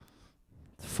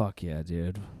Fuck yeah,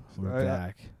 dude. We're Yeah.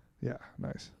 back. Yeah,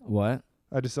 nice. What?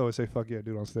 I just always say "fuck yeah,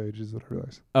 dude" on stage. Is what I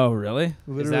realize. Oh, really? Is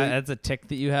Literally. that's a tick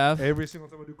that you have? Every single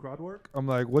time I do crowd work, I'm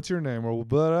like, "What's your name?" Or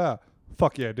blah, blah.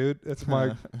 Fuck yeah, dude. That's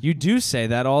my You do say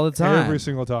that all the time. every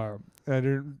single time.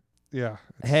 And yeah,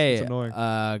 Hey, it's annoying.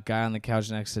 Guy on the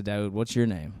couch next to Daud, what's your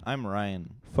name? I'm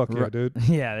Ryan. Fuck yeah, dude.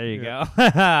 Yeah, there you Yeah. go.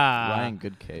 Ryan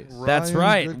Goodcase. That's Ryan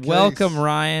right. Goodcase. Welcome,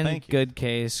 Ryan. Thank you. Good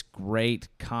case. Great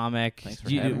comic. Thanks for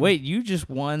having me. Wait, you just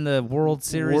won the World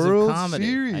Series World of Comedy.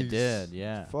 Series. I did,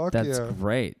 yeah. Fuck That's yeah.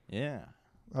 great. Yeah.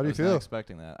 How do you I was not feel?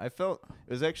 expecting that. I felt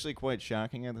it was actually quite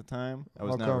shocking at the time. I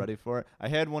was How not come? ready for it. I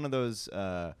had one of those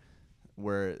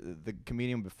where the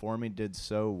comedian before me did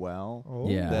so well Oh.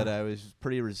 Yeah. that I was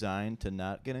pretty resigned to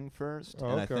not getting first, Oh,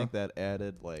 and I okay. think that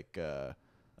added like a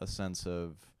sense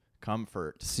of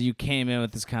comfort, So you came in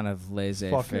with this kind of Fuck it.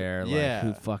 laissez-faire, like, Yeah.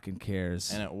 who fucking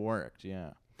cares? and it worked.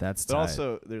 Yeah. That's But tight.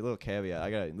 also, there's a little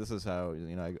caveat. This is how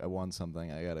I won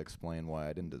something. I got to explain why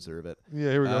I didn't deserve it.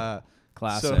 Yeah, here we go.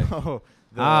 Classic. So,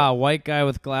 White guy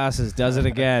with glasses does it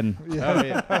again. Oh,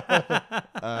 yeah.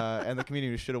 And the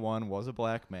comedian who should have won was a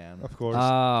black man. Of course. Oh,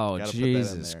 Gotta put that in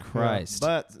Jesus there. Christ.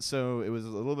 But so it was a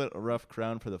little bit a rough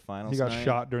crowd for the finals. he got night.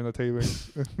 shot during the taping.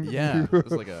 Yeah, it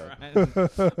was like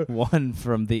a One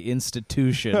from the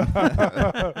institution.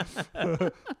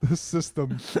 The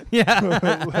system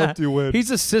Yeah. helped you win.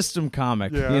 He's a system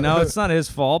comic. Yeah. You know, it's not his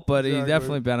fault, but he Exactly.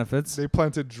 definitely benefits. They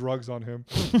planted drugs on him.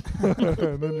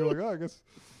 And then you're like, oh, I guess.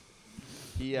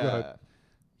 he Go ahead.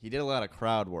 he did a lot of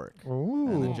crowd work, and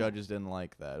Ooh. the judges didn't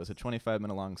like that. It was a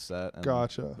 25-minute long set, and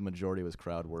Gotcha. the majority was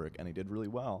crowd work, and he did really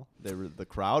well. The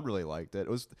crowd really liked it. It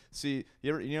was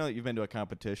you've been to a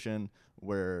competition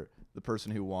where the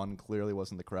person who won clearly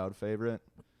wasn't the crowd favorite.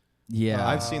 Yeah.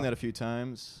 I've seen that a few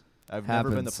times. I've never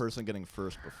been the Happens. person getting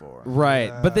first before.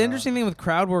 Right. But the Yeah. interesting thing with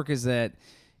crowd work is that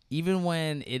even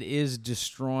when it is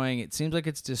destroying, it seems like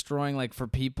it's destroying like for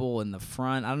people in the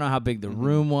front. I don't know how big the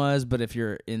room was, but if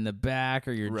you're in the back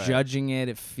or you're Right. judging it,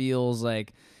 it feels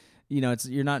like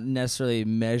you're not necessarily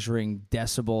measuring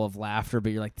decibel of laughter,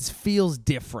 but you're like, this feels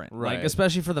different. Like Right.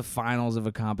 especially for the finals of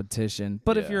a competition.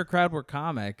 But if Yeah. you're a crowd work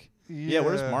comic, Yeah,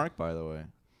 where's Mark, by the way?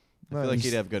 I feel like Nice.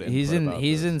 he'd have good input he's in about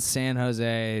he's this. in San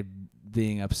Jose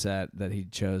being upset that he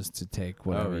chose to take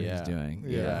whatever yeah. he's doing.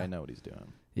 Yeah, I know what he's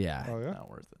doing. Yeah. Oh, yeah? Not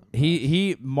worth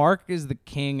it. Mark is the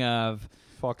king of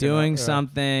Fucking doing up, yeah.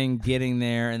 something, getting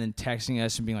there, and then texting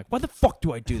us and being like, "Why the fuck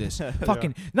do I do this?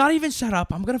 Fucking not even shut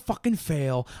up. I'm gonna fucking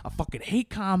fail. I fucking hate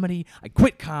comedy. I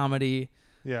quit comedy."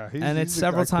 Yeah, And it's he's the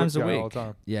several guy quit times a guy all week. the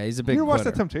time. Yeah, he's a big. You ever watch the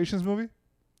quitter. Temptations movie?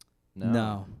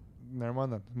 No. Never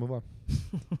mind then. Move on.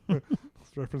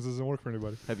 This reference doesn't work for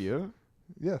anybody. Have you?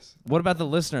 Yes. What about the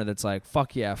listener that's like,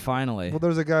 "Fuck yeah, finally"? Well,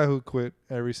 there's a guy who quit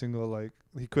every single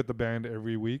he quit the band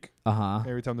every week. Uh huh.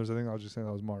 Every time there's a thing, I was just saying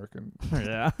that was Mark. And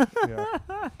Yeah.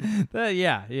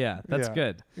 yeah, That's Yeah.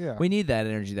 good. yeah, We need that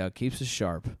energy though. It keeps us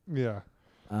sharp. yeah,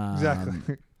 Um,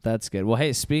 exactly. That's good. Well,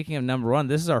 hey, speaking of number one,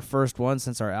 this is our first one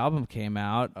since our album came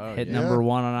out. Oh, Hit yeah. number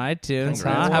one on iTunes. Huh?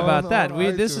 Congrats. How about On that?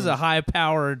 This is a iTunes.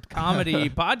 high-powered comedy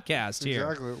podcast here.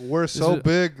 Exactly. We're so is-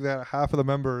 big that half of the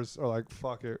members are like,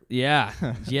 "Fuck it." Yeah,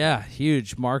 yeah,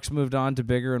 huge. Mark's moved on to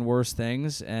bigger and worse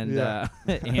things, and Yeah.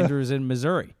 Andrew's in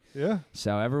Missouri. Yeah,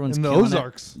 So everyone's in the killing it.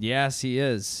 Ozarks. Yes, he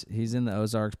is. He's in the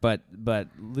Ozarks. But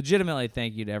legitimately,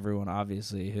 thank you to everyone,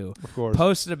 obviously, who Of course.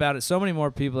 posted about it. So many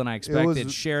more people than I expected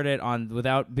was- shared it on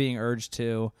without being urged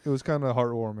to. It was kind of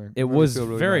heartwarming. It made me was feel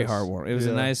really very nice. heartwarming. It was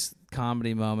a Yeah. nice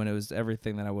comedy moment. It was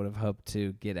everything that I would have hoped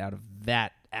to get out of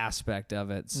that aspect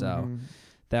of it. So Mhm.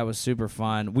 that was super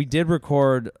fun. We did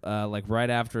record, like right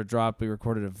after it dropped, we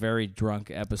recorded a very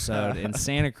drunk episode in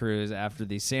Santa Cruz after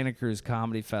the Santa Cruz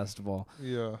Comedy Festival.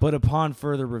 Yeah, But upon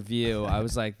further review, I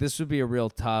was like, this would be a real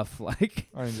tough, like,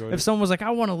 I enjoyed if it. someone was like,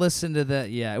 I want to listen to that,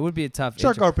 yeah, it would be a tough.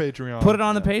 Check our Patreon. Put it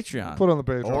on the Yeah. Patreon. Put it on the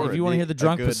Patreon. Or if you want to hear the a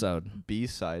drunk good episode.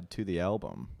 B-side to the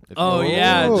album. If Oh, you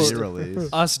yeah, want just- a release.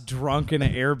 Us drunk in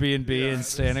an Airbnb in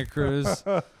Santa Cruz.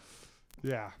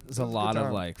 Yeah, There's a It was lot good of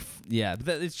time. like,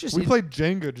 it's just. We played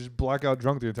Jenga, just blackout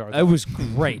drunk the entire It time. was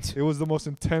great. It was the most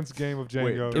intense game of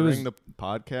Wait, Jenga. It was- during the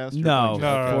podcast? You're No, playing No,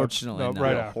 Jenga? no, unfortunately, no, no.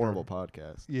 right What a after. horrible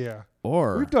podcast. Yeah,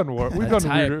 Or we've done what? We've a done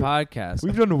tight weirder. podcast.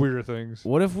 We've done weirder things.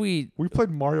 What if we? We played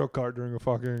Mario Kart during a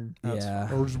fucking.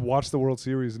 Yeah. Or just watched the World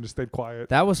Series and just stayed quiet.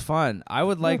 That was fun. I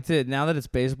would like to now that it's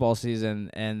baseball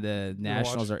season and the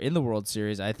Nationals watch. are in the World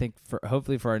Series. I think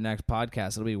hopefully for our next podcast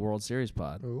it'll be World Series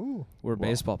pod. Ooh. We're a Well,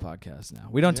 baseball podcast now.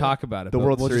 We don't yeah. talk about it. The but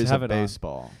World we'll Series just have of it on.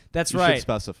 baseball. That's You right. should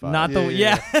specify. Not the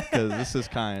Yeah.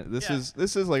 because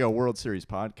this is like a World Series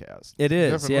podcast. It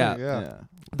is. Definitely, Yeah. yeah.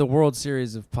 The World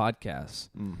Series of podcasts.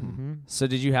 Mm-hmm. Mm-hmm. So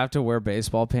did you have to wear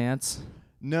baseball pants?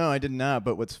 No, I did not.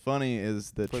 But what's funny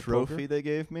is the Play trophy poker? they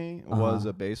gave me was Uh-huh.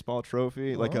 a baseball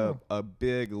trophy, like Oh. a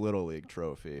big Little League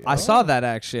trophy. I saw that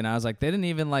actually, and I was like, they didn't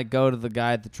even like go to the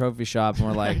guy at the trophy shop and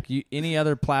were like, any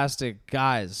other plastic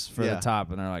guys for Yeah. the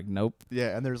top, and they're like, nope.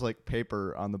 Yeah, and there's like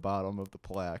paper on the bottom of the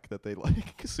plaque that they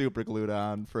like super glued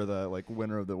on for the like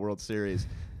winner of the World Series.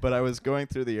 But I was going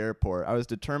through the airport. I was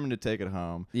determined to take it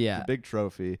home. Yeah. It's a big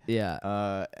trophy.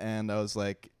 Yeah. And I was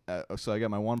like, so I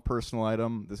got my one personal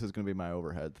item. This is going to be my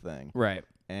overhead thing. Right.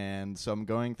 And so I'm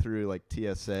going through like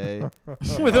TSA.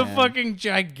 With a and- fucking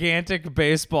gigantic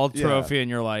baseball Yeah. trophy, and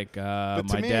you're like, to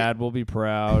my me- dad will be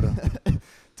proud.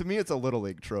 To me, it's a Little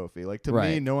League trophy. Like, to me,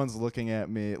 Right. no one's looking at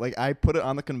me. Like, I put it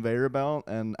on the conveyor belt,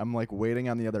 and I'm, like, waiting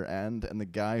on the other end, and the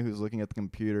guy who's looking at the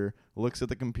computer looks at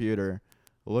the computer,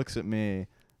 looks at me,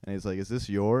 and he's like, is this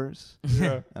yours?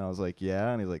 Yeah. And I was like, yeah.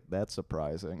 And he's like, that's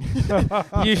surprising.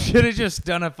 You should have just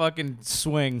done a fucking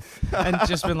swing and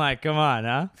just been like, come on,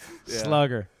 huh? Yeah.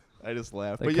 Slugger. I just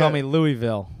laughed. They But call yeah. me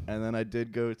Louisville. And then I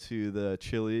did go to the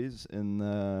Chili's in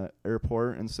the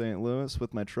airport in St. Louis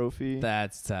with my trophy.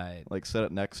 That's tight. Like, set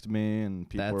it next to me, and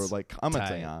people That's were like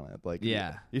commenting tight. on it. Like,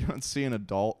 Yeah. you don't see an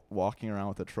adult walking around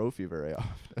with a trophy very often.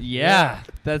 Yeah,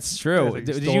 that's true. Yeah, like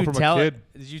Did stole you from a tell? kid.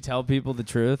 Did you tell people the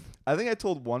truth? I think I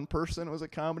told one person it was a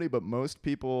comedy, but most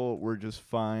people were just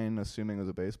fine assuming it was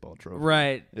a baseball trophy.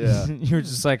 Right. Yeah. You were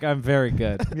just like, I'm very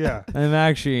good. Yeah. I'm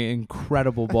actually an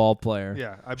incredible ball player.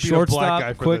 Yeah. I beat Shortstop, a black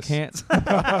guy for quick this. hands.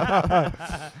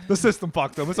 The system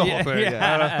fucked him. It's a Yeah, whole thing.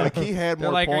 yeah. Like, he had They're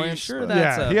more like, points. are you sure but-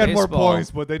 that's Yeah, a he had more baseball?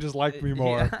 points, but they just liked me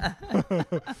more. Yeah.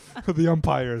 The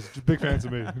umpires, just big fans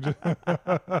of me.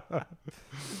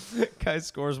 Guy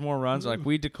scores more runs. Like,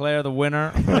 we declare the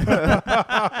winner.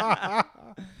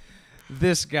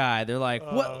 This guy, they're like,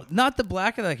 what? Not the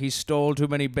black guy. Like, he stole too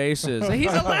many bases.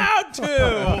 He's allowed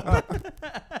to.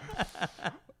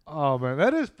 Oh man,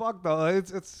 that is fucked though.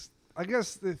 It's. I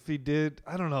guess if he did,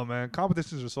 I don't know, man.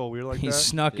 Competitions are so weird like He that.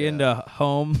 snuck Yeah. into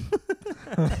home.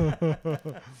 I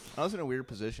was in a weird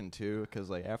position too, because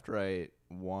like after I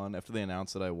won, after they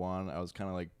announced that I won, I was kind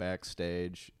of like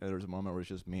backstage. And there was a moment where it was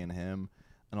just me and him,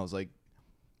 and I was like,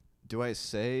 "Do I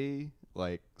say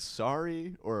like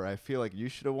sorry, or I feel like you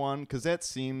should have won?" Because that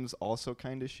seems also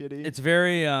kind of shitty. It's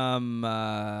very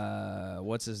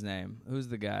what's his name? Who's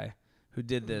the guy who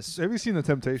did this? Have you seen the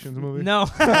Temptations movie? No.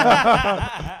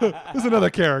 There's another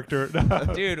character.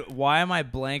 Dude, why am I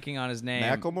blanking on his name?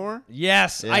 Macklemore.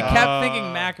 Yes, I Yeah. kept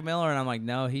thinking Mac Miller, and I'm like,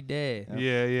 no, he did.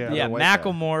 Yeah, yeah. Yeah, the white guy.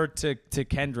 Macklemore to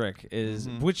Kendrick is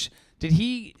Mhm. which did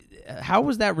he? How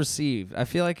was that received? I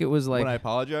feel like it was like When I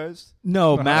apologized.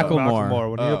 no Macklemore. Macklemore.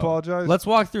 When he Oh. apologized. Let's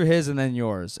walk through his and then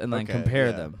yours, and then Okay, compare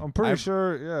yeah. them. I'm pretty I-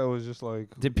 sure. Yeah, it was just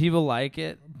like Did people like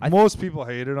it? most people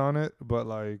hated on it, but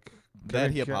like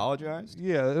That he Kendrick- apologized.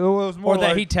 Yeah, it was more Or that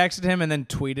like, he texted him and then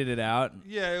tweeted it out.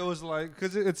 Yeah, it was like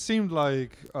because it seemed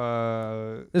like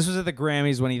This was at the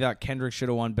Grammys when he thought Kendrick should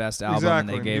have won Best Album,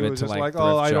 exactly. and they gave he it was to just like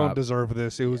oh, Thrift I don't Shop. deserve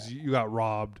this. It was you got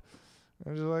robbed. I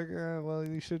was just like, well,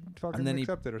 you should fucking And then he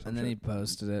accept it or something. and then he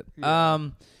posted it. Yeah.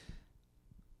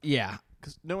 Yeah.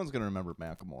 Because no one's gonna remember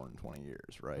Macklemore in 20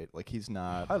 years, right? Like he's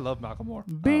not. I love Macklemore.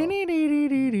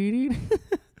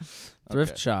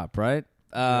 Thrift Okay. shop, right?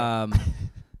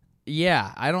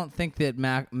 Yeah, I don't think that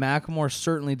Macklemore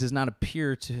certainly does not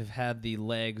appear to have had the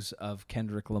legs of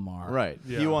Kendrick Lamar. Right.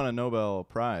 Yeah. He won a Nobel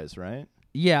Prize, right?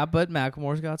 Yeah, but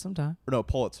Macklemore's got some time. Or no,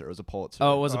 Pulitzer. It was a Pulitzer.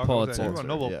 Oh, it was a You Pulitzer. want a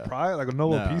Nobel yeah. Prize, like a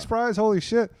Nobel No. Peace Prize? Holy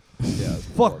shit! Yeah, it was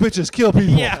Fuck Pulitzer. bitches, kill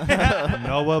people. Yeah.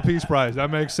 Nobel Peace Prize. That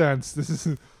makes sense. This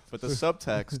is But the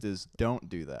subtext is don't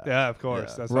do that. yeah, of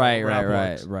course. Yeah. That's Right, how right, rap right,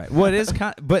 works. right. What is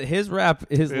but his rap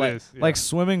is It like is, yeah. like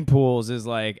swimming pools is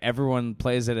like everyone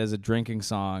plays it as a drinking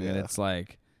song, and Yeah. it's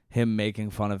like him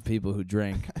making fun of people who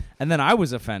drink. And then I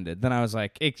was offended. Then I was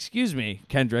like, "Excuse me,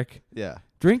 Kendrick. Yeah.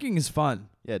 Drinking is fun.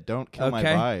 Yeah, don't kill my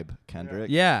Okay. vibe, Kendrick.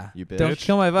 Yeah, You don't bitch.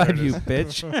 kill my There vibe, it you is.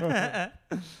 bitch."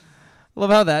 Love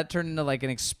how that turned into like an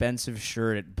expensive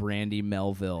shirt at Brandy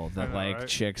Melville that I know, like right?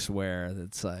 chicks wear.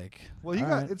 That's like, Well, he all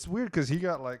got. right. It's weird because he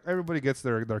got like everybody gets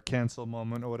their cancel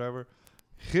moment or whatever.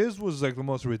 His was like the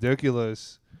most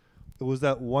ridiculous. It was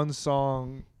that one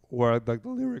song where like the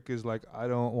lyric is like, "I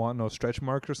don't want no stretch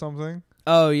marks" or something.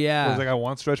 Oh It yeah, was like, "I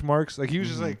want stretch marks." Like he was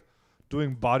just Mhm. like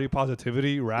doing body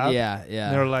positivity rap. yeah, And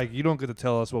yeah, they're like, "You don't get to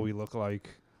tell us what we look like.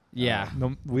 yeah.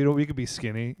 No, we don't. We could be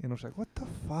skinny." And I was like, "What the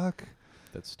fuck?"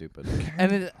 That's stupid. And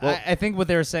it, Well- I think what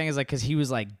they were saying is like, because he was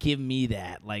like, "Give me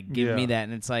that, like, give me Yeah. that,"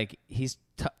 and it's like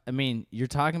I mean, you're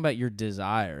talking about your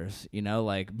desires, you know.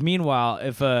 Like, meanwhile,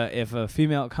 if a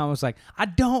female comic was like, "I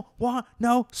don't want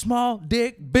no small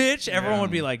dick, bitch," everyone Yeah.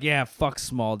 would be like, "Yeah, fuck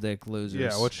small dick losers."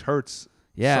 Yeah, which hurts.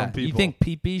 Yeah. some people. You think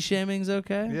pee-pee shaming's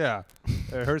okay? Yeah,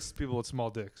 it hurts people with small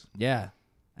dicks. Yeah.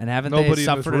 And haven't Nobody in they this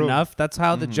suffered room. enough? That's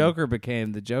how the Mhm. Joker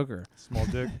became the Joker. Small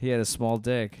dick. He had a small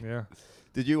dick. Yeah.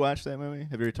 Did you watch that movie?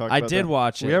 Have you ever talked I about did that?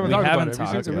 watch it. We haven't talked about it. Have you,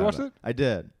 talked have you about watched it? I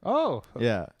did. Oh.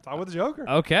 Yeah. Talk with the Joker.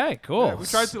 Okay, cool. Yeah, we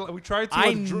tried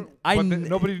to. I but kn-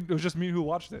 nobody. It was just me who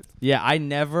watched it. Yeah, I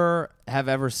never have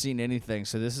ever seen anything,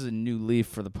 so this is a new leaf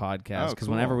for the podcast. Oh, Because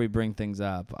cool. whenever we bring things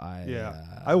up,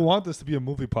 I want this to be a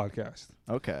movie podcast.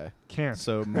 Okay. Can't.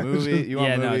 So movie. You want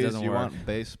Yeah, no, it movies? doesn't You work. want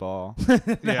baseball? no,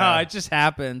 Yeah. it just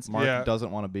happens. Mark Yeah. doesn't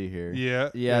want to be here.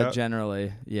 Yeah.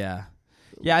 Generally, yeah.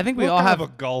 Yeah, I think we We'll all have have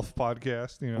a golf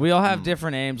podcast. You know. we all have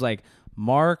different aims. Like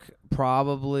Mark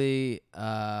probably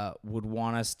would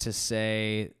want us to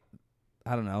say,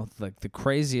 I don't know, like the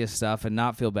craziest stuff and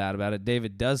not feel bad about it.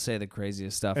 David does say the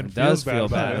craziest stuff and does feel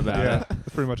bad about yeah, it. that's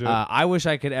pretty much it. I wish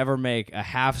I could ever make a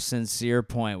half sincere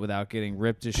point without getting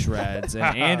ripped to shreds. And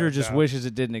Andrew just Yeah. wishes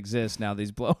it didn't exist now that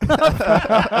he's blown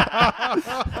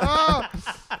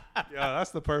Yeah,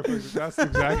 that's the perfect. That's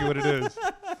exactly what it is.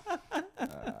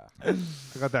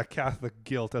 I got that Catholic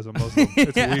guilt as a Muslim.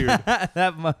 It's weird.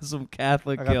 that Muslim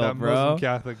Catholic I got guilt, that bro. Muslim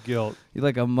Catholic guilt. You're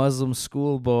like a Muslim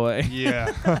schoolboy.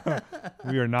 Yeah,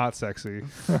 we are not sexy.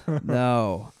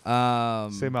 No.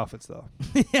 Same outfits though.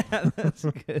 Yeah, that's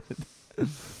good.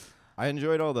 I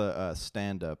enjoyed all the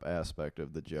stand-up aspect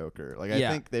of the Joker. Like, Yeah.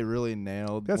 I think they really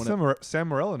nailed. Got when Sam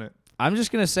Morril in it. I'm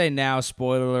just gonna say now,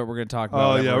 spoiler alert, we're gonna talk about. Oh,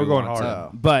 whatever yeah, we we're going want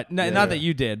hard. to. But Yeah. not that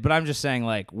you did. But I'm just saying,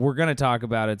 like, we're gonna talk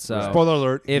about it. So Spoiler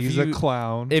alert: if he's you- a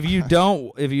clown. if you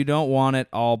don't want it,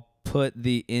 I'll put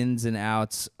the ins and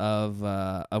outs of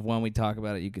when we talk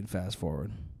about it. You can fast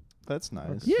forward. That's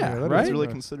nice. Yeah, that is right? That's really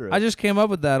nice. considerate. I just came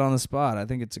up with that on the spot. I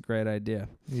think it's a great idea.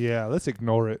 Yeah, let's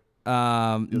ignore it.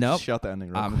 You'll Nope. just shout the ending.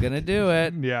 Real I'm quick. gonna do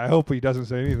it. Yeah, I hope he doesn't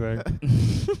say anything.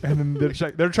 And then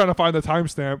they're trying to find the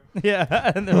timestamp.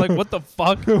 Yeah, and they're like, "What the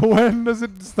fuck?" When does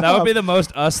it stop? That would be the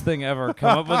most us thing ever.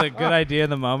 Come up with a good idea in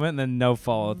the moment and then no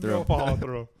follow through. No follow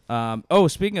through.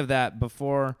 Speaking of that,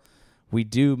 before we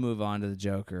do move on to the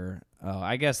Joker,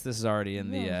 I guess this is already in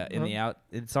the out.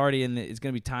 It's already in the. It's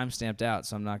going to be time stamped out,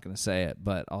 so I'm not going to say it,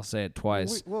 but I'll say it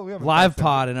twice. We haven't Live timestamped it.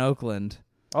 pod in Oakland.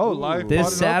 Oh, Ooh. live This pod in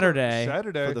Oakland. Saturday.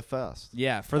 Saturday. for the fest.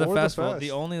 Yeah, for the For the festival, fest.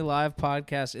 the only live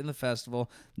podcast in the festival.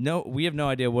 No, we have no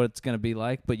idea what it's going to be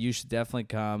like, but you should definitely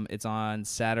come. It's on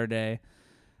Saturday,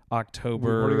 We've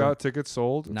October. already got tickets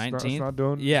sold. It's 19th? not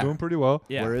doing Yeah. doing pretty well.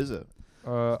 Yeah. Where is it?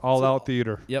 All Out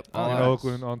Theater Yep. in all out.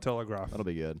 Oakland on Telegraph. That'll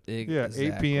be good. Yeah, 8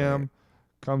 Exactly. p.m.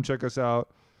 Come check us out.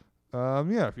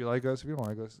 Yeah, if you like us, if you don't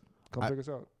like us, come check us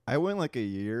out. I went like a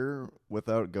year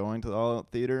without going to the All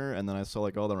Out Theater, and then I saw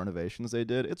like all the renovations they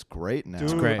did. It's great now.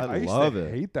 Dude, It's great. I I used love to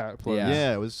it. hate that place. Yeah.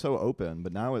 Yeah, it was so open,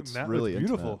 but now it's Now it's really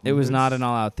beautiful. intimate. It was not It's- an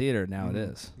all-out theater. Now it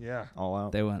Mhm. is. Yeah. All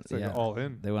out. They went. It's like yeah. all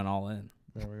in. They went all in.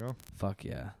 There we go. Fuck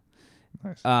yeah.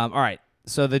 Nice. All right.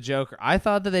 So the Joker. I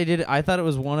thought that they did. I thought it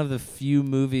was one of the few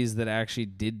movies that actually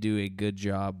did do a good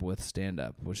job with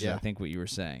stand-up, which is Yeah. I think what you were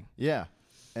saying. Yeah.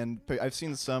 And I've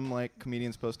seen some like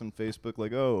comedians post on Facebook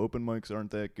like, "Oh, open mics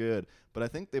aren't that good," but I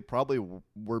think they probably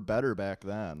were better back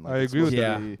then. Like, I it's agree with supposed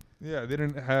that. to be- Yeah, they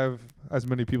didn't have as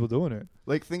many people doing it.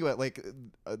 Like think about like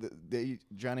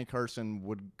Johnny Carson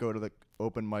would go to the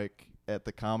open mic at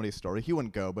the Comedy Store. He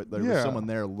wouldn't go, but there was Yeah. someone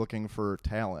there looking for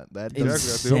talent. That Exactly.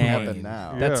 doesn't They don't happen Insane.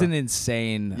 now. Yeah. That's an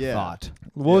insane Yeah. thought.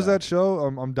 What was Yeah. that show?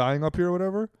 I'm dying up here or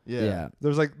whatever. Yeah.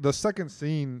 There's like the second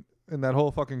scene in that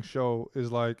whole fucking show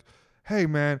is like, hey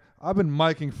man, I've been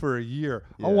miking for a year.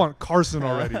 Yeah. I want Carson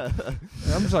already. And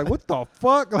I'm just like, what the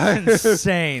fuck? Like,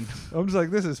 Insane. I'm just like,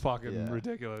 this is fucking Yeah.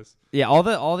 ridiculous. Yeah,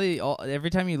 every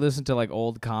time you listen to like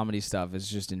old comedy stuff, it's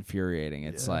just infuriating.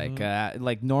 It's like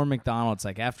Norm Macdonald. It's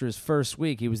like after his first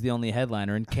week, he was the only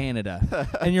headliner in Canada,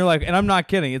 and you're like, and I'm not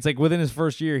kidding. It's like within his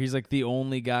first year, he's like the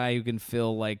only guy who can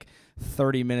fill like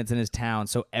 30 minutes in his town.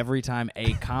 So every time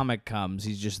a comic comes,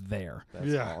 he's just there, That's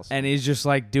Yeah. awesome. and he's just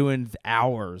like doing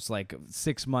hours, like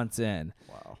 6 months in.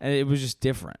 Wow. And it was just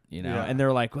different, you know. Yeah. And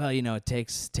they're like, well, you know, it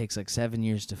takes like 7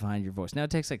 years to find your voice. Now it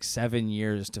takes like 7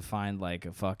 years to find like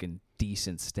a fucking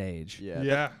decent stage. Yeah.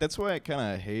 Yeah. That's why I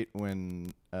kind of hate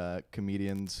when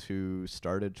comedians who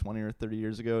started 20 or 30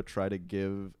 years ago try to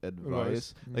give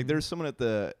advice. Like Mhm. there's someone at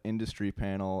the industry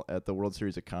panel at the World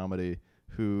Series of Comedy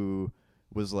who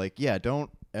was like, yeah, don't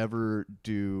ever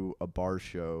do a bar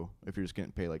show if you're just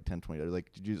getting paid like $10, $20. Like,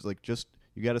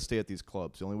 you got to stay at these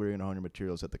clubs. The only way you're going to hone your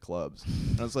material is at the clubs.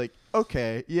 And I was like,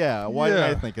 okay, yeah, why didn't I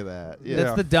Yeah. think of that? Yeah.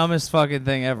 That's the dumbest fucking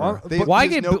thing ever. They- why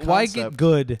there's get no why get concept.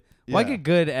 good? Why Yeah. get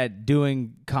good at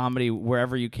doing comedy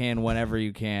wherever you can, whenever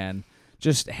you can,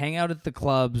 just hang out at the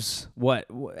clubs.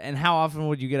 And how often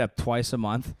would you get up? Twice a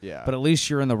month? Yeah. But at least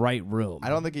you're in the right room. I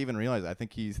don't think he even realized. I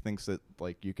think he thinks that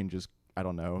like you can just I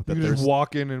don't know that You can there's just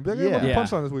walk in and be like, hey, what's the Yeah.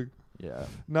 punchline this week? yeah.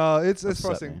 No, it's Upset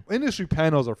frustrating. Industry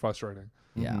panels are frustrating.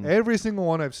 Yeah. Mhm. Every single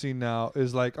one I've seen now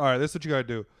is like, all right, this is what you got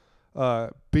to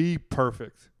do. Be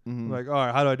perfect. Mhm. I'm like, all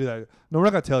right, how do I do that? No, we're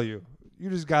not going to tell you. You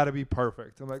just got to be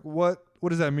perfect. I'm like, what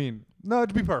does that mean? No,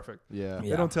 to be perfect. Yeah.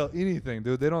 Yeah. They don't tell anything,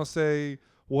 dude. They don't say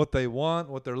what they want,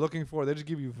 what they're looking for. They just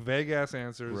give you vague ass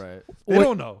answers. Right. They What-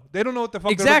 don't know. They don't know what the fuck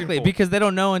they're Exactly, looking for. because they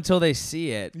don't know until they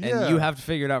see it, and Yeah. you have to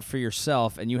figure it out for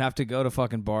yourself, and you have to go to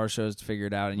fucking bar shows to figure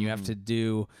it out, and you have to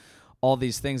do all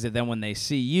these things that then when they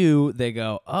see you, they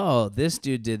go, oh, this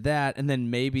dude did that, and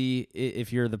then maybe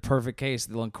if you're the perfect case,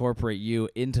 they'll incorporate you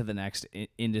into the next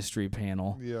industry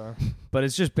panel. Yeah. But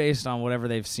it's just based on whatever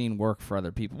they've seen work for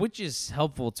other people, which is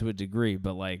helpful to a degree,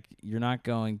 but like you're not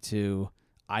going to,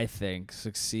 I think,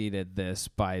 succeed at this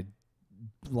by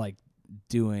like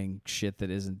doing shit that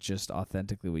isn't just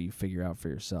authentically what you figure out for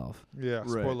yourself. Yeah.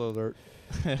 Right. Spoiler alert.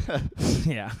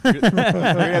 Yeah. We're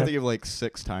gonna have to give like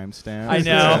 6 timestamps. I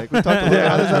know. Like, we talked a Yeah,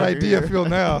 how does that little idea earlier. feel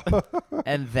now?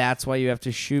 And that's why you have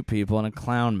to shoot people in a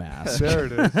clown mask. There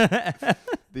it is.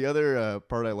 The other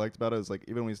part I liked about it is like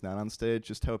even when he's not on stage,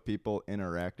 just how people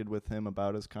interacted with him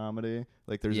about his comedy.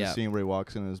 Like there's Yeah. a scene where he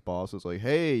walks in and his boss is like,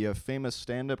 "Hey, you a famous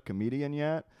stand-up comedian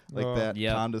yet?" Like Oh. that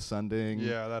Yep. condescending.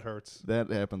 Yeah, that hurts. That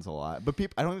happens a lot. But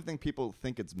I don't even think people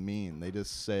think it's mean. They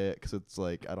just say it because it's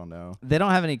like I don't know. They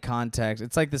don't have any context.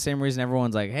 It's like the same reason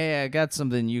everyone's like, hey, I got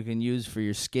something you can use for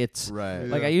your skits. Right.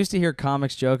 Yeah. Like I used to hear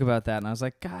comics joke about that, and I was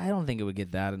like, God, I don't think it would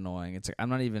get that annoying. It's like I'm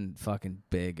not even fucking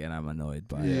big, and I'm annoyed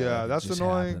by it. Yeah, Like, it that's just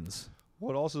annoying. happens.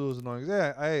 What also is annoying is,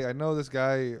 yeah, hey, I know this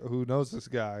guy who knows this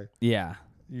guy. Yeah,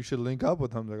 You should link up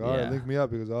with him. Like, all right, Yeah. link me up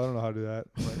because I don't know how to do that.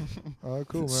 I'm like, oh,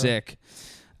 cool, man. sick.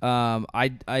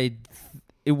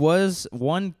 It was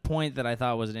one point that I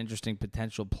thought was an interesting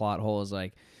potential plot hole. Is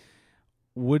like,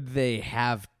 would they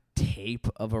have tape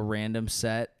of a random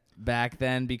set back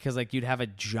then? Because like you'd have a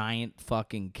giant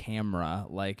fucking camera,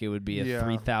 like it would be a Yeah.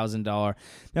 $3,000.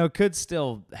 Now it could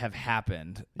still have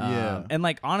happened. Yeah. And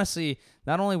like honestly,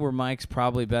 not only were mics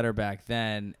probably better back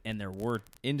then, and there were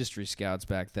industry scouts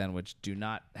back then, which do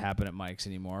not happen at mics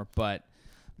anymore, but.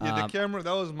 Yeah, the camera,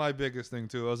 that was my biggest thing,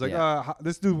 too. I was like, Yeah.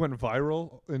 this dude went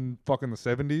viral in fucking the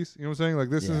 70s. You know what I'm saying? Like,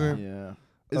 this Yeah. isn't... Yeah.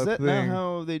 a Is that thing.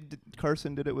 not how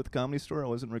Carson did it with Comedy Store? It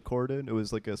wasn't recorded. It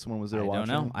was like someone was there I don't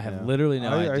watching. know. I have Yeah. literally no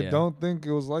I idea. don't think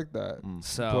it was like that. Mm.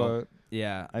 So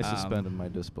yeah, I suspended my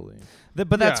disbelief. But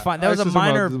that's Yeah, fine. That I was a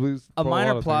suspend minor, my- a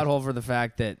minor lot plot of hole for the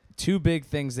fact that two big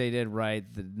things they did right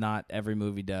that not every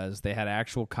movie does. They had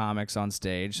actual comics on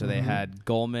stage, so they Mhm. had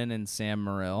Goldman and Sam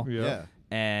Morril, things. Yeah.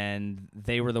 and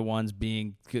they were the ones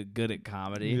being good at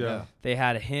comedy. Yeah. They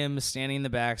had him standing in the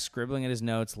back, scribbling at his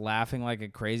notes, laughing like a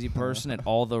crazy person at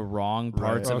all the wrong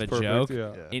parts That of was a perfect,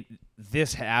 joke. Yeah.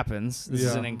 This happens. This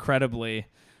is Yeah. an incredibly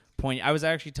point. I was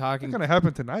actually That talking. kind of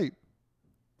happened tonight.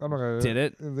 I'm not gonna... Did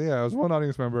it? Yeah, I was one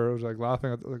audience member. I was like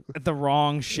laughing at like, At the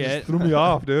wrong it just shit. threw me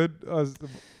off, dude.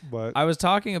 But I was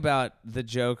talking about the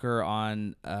Joker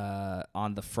on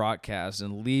the Frotcast,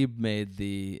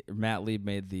 and Matt Lieb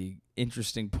made the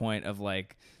interesting point of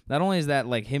like, not only is that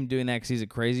like him doing that because he's a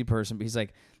crazy person, but he's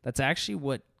like, that's actually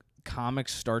what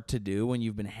comics start to do when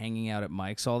you've been hanging out at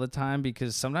mics all the time,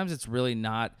 because sometimes it's really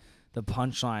not the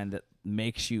punchline that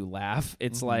makes you laugh.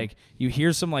 It's like you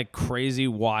hear some like crazy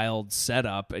wild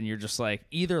setup and you're just like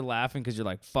either laughing because you're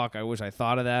like, fuck, I wish I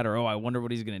thought of that, or oh, I wonder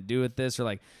what he's gonna do with this, or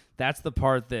like that's the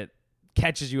part that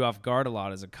catches you off guard a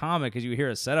lot as a comic, because you hear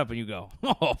a setup and you go,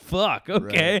 oh fuck,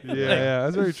 okay. Right. yeah, Like, yeah,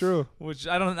 that's very true. which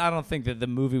I don't think that the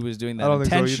movie was doing I that don't think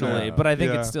so either. intentionally, but I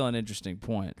think Yeah. it's still an interesting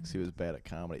point. Because he was bad at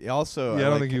comedy. Also, Yeah, I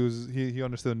don't like think he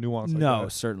understood nuance. Like No,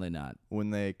 that. certainly not. when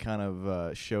they kind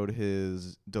of showed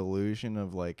his delusion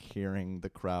of like hearing the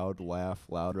crowd laugh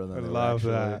louder than I they were love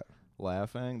actually that.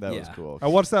 laughing. That was Yeah. cool. I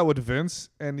watched that with Vince,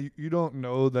 and you don't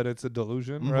know that it's a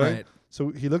delusion, Mhm. right? Right. So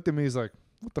he looked at me. He's like,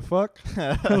 "What the fuck?"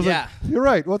 I was Yeah. like, "You're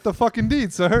right. What the fuck,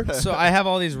 indeed, sir." So I have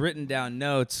all these written down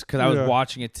notes because I was Yeah.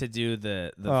 watching it to do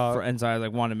the Uh, and so I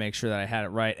like wanted to make sure that I had it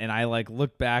right, and I like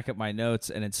look back at my notes,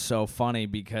 and it's so funny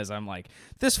because I'm like,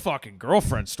 this fucking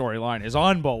girlfriend storyline is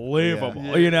unbelievable,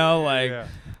 Yeah. you know, like, Yeah.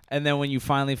 and then when you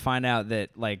finally find out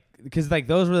that like, because like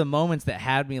those were the moments that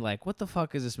had me like, what the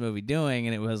fuck is this movie doing?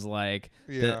 And it was like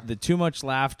Yeah. the too much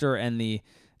laughter and the,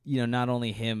 you know, not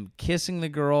only him kissing the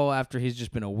girl after he's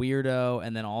just been a weirdo,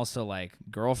 and then also like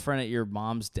girlfriend at your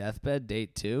mom's deathbed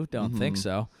date too. Don't think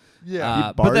so. Yeah.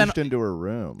 He but then- barged into her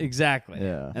room. Exactly.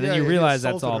 Yeah. And Yeah, then you he realize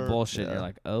that's assaulted all her. bullshit. And Yeah. you're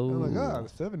like, oh, I'm like,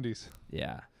 the 70s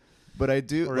yeah. But I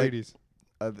do or like 80s.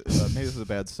 maybe this is a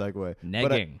bad segue.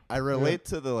 Negging. But I relate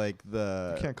to the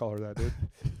You can't call her that, dude.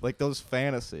 like those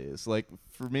fantasies. Like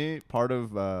for me, part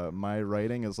of my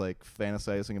writing is like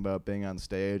fantasizing about being on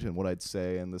stage and what I'd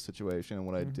say in the situation and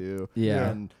what I'd do. Yeah.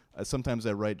 And sometimes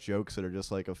I write jokes that are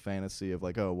just like a fantasy of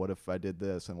like, oh, what if I did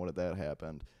this and what if that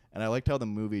happened? And I liked how the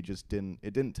movie just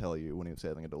didn't tell you when he was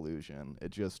having a delusion.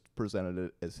 It just presented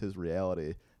it as his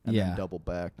reality and Yeah. then doubled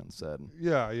back and said,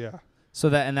 Yeah. So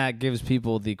that gives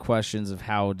people the questions of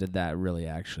how did that really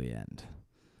actually end?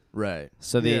 right.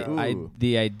 So Yeah.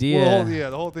 the idea. Well,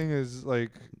 the whole thing is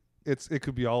like it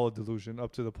could be all a delusion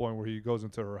up to the point where he goes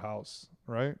into her house,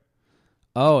 right?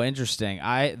 Oh, interesting.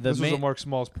 This was a Mark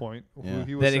Smalls point. who Yeah.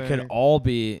 He was that it could saying all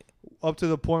be. up to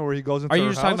the point where he goes into Are her you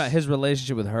just house. talking about his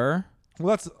relationship with her? Well,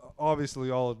 that's obviously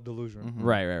all a delusion. Mhm.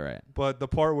 Right. But the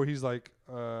part where he's like,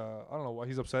 I don't know why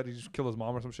he's upset. He just killed his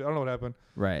mom or some shit. I don't know what happened.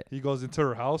 Right. He goes into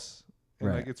her house and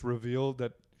Right. like it's revealed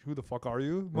that who the fuck are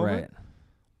you? Right.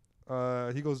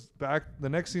 Moment. He goes back. The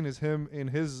next scene is him in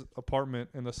his apartment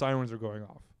and the sirens are going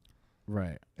off.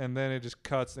 Right. And then it just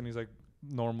cuts and he's like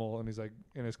normal and he's like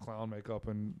in his clown makeup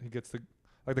and he gets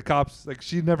the cops, like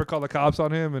she never called the cops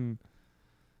on him and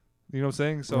you know what I'm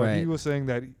saying? So he Right. was saying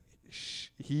that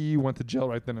he went to jail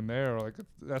right then and there, or like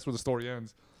that's where the story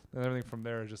ends. And everything from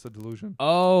there is just a delusion.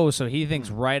 Oh, so he thinks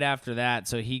right after that,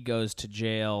 so he goes to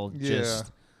jail. Yeah.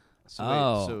 Just So,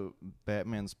 Oh. so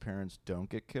Batman's parents don't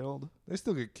get killed? They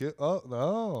still get killed. Oh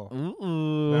no.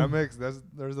 Ooh.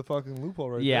 There's the fucking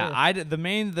loophole right Yeah, there. the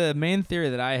main theory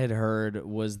that I had heard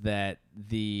was that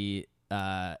it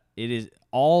is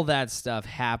all that stuff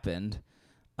happened,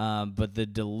 but the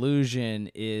delusion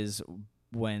is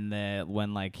when the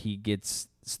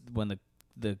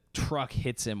truck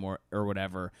hits him or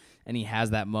whatever, and he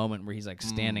has that moment where he's like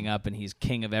standing up and he's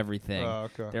king of everything.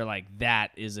 Okay. They're like,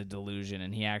 that is a delusion,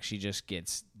 and he actually just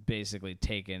gets basically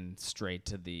taken straight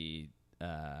to the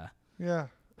Yeah.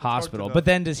 hospital. know. But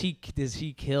then does he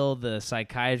kill the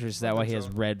psychiatrist? Is that why he has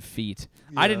so. red feet?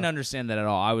 I Yeah. didn't understand that at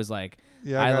all. I was like,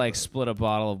 Yeah. I got like the- split a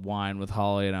bottle of wine with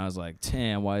Holly, and I was like,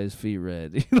 damn, why his feet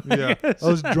red? Yeah. I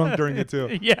was drunk during it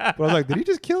too. Yeah. But I was like, did he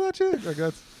just kill that chick? Like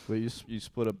that's Wait, you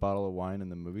split a bottle of wine in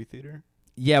the movie theater?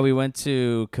 Yeah, we went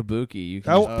to Kabuki. You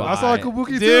can I, just I saw a buy- Kabuki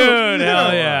too. Dude, hell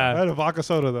I yeah. had a vodka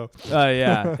soda though. Oh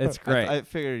yeah, it's great. I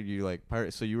figured you like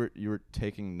pirate. So you were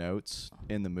taking notes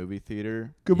in the movie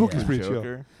theater. Kabuki's Yeah. pretty chill.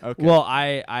 Joker? Okay. Well,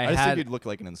 I I just had think you'd look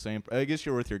like an insane. I guess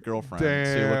you're with your girlfriend, so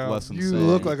you look Damn, less you insane.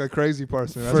 look like a crazy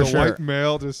person. As For a sure. white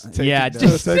male, just taking, yeah, notes.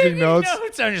 just taking notes.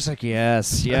 I'm just like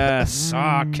yes,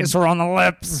 kiss her on the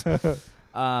lips.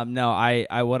 No,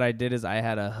 I what I did is I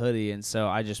had a hoodie, and so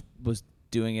I just was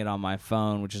doing it on my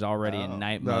phone, which is already in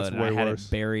night that's mode. And I way had worse.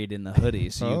 it buried in the hoodie,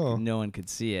 so Oh. no one could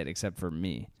see it except for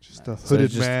me. Just a So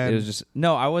hooded man. It was just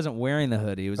no, I wasn't wearing the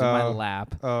hoodie. It was in my Oh.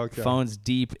 lap. Oh, okay. Phone's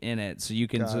deep in it, so you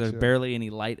can. So there's Gotcha. barely any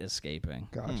light escaping.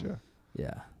 Gotcha.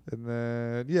 Yeah. And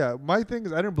then my thing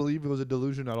is I didn't believe it was a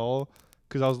delusion at all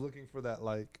because I was looking for that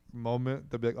like moment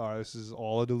to be like, all right, this is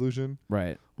all a delusion.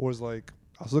 Right. Was like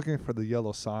I was looking for the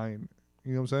yellow sign.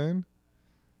 You know what I'm saying?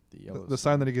 the yellow. The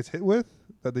sign that he gets hit with,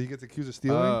 that he gets accused of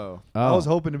stealing. Oh, I was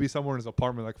hoping to be somewhere in his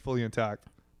apartment, like fully intact,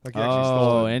 like he actually Oh,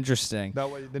 stole it. interesting. That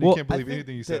way, then Well, you can't I believe think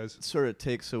anything he that says. sort of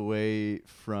takes away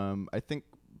from. I think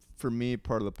for me,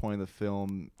 part of the point of the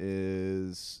film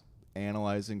is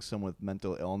analyzing someone with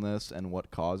mental illness and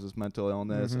what causes mental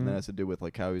illness, and that Mhm. has to do with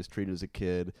like how he was treated as a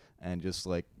kid and just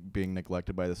like being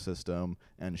neglected by the system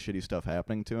and shitty stuff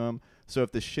happening to him. So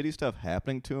if the shitty stuff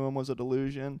happening to him was a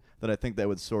delusion, then I think that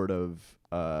would sort of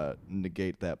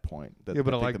negate that point. That Yeah,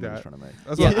 but I think like the movie's that. trying to make.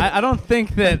 That's Yeah, what, I don't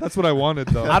think that. that's what I wanted,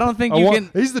 though. I don't think you can.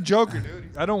 He's the Joker,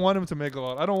 dude. I don't want him to make a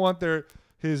lot. I don't want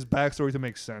his backstory to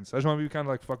make sense. I just want him to be kind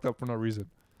of like fucked up for no reason.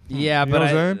 Yeah, You but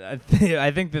know what I'm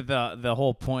I think that the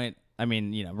whole point. I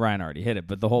mean, Ryan already hit it,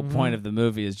 but the whole point of the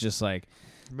movie is just like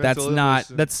Mental illness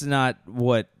and- that's not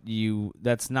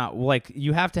like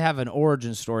you have to have an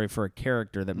origin story for a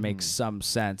character that makes some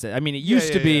sense. I mean, it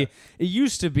used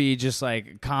to be just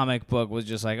like comic book was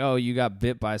just like, oh, you got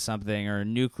bit by something or a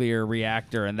nuclear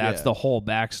reactor, and that's Yeah. the whole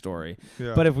backstory.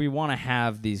 Yeah. But if we want to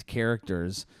have these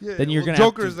characters, Yeah, then you're well, gonna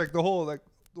Joker have is to, like the whole like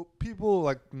the people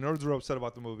like nerds were upset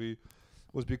about the movie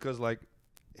was because like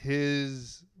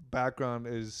his background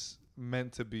is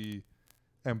meant to be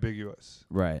ambiguous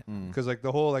right. because like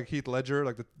the whole like Heath Ledger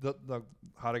like the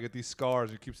how to get these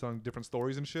scars, you keep telling different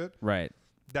stories and shit. Right.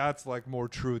 That's like more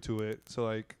true to it. So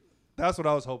like That's what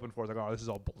I was hoping for. It's like, oh, this is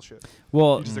all bullshit.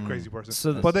 Well, He's just a crazy person.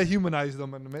 so But they humanized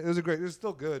them, and it was a great. It was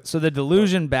still good. so the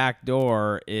delusion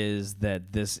backdoor is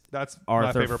that this That's my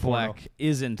Arthur favorite porno. Fleck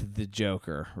isn't the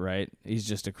Joker, right? He's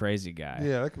just a crazy guy.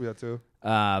 Yeah, that could be that too.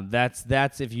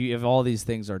 That's if all these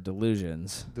things are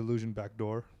delusions. Delusion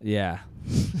backdoor. Yeah.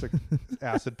 It's like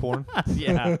acid porn.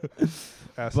 Yeah.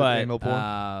 Acid But anal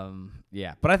porn.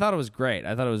 yeah, but I thought it was great.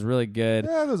 I thought it was really good.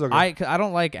 Yeah, those are good. I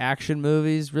don't like action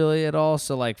movies really at all.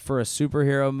 So like for a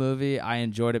superhero movie, I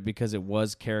enjoyed it because it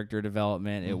was character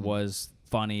development. It was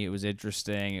funny. It was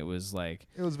interesting. It was like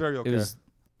It was very okay. it was.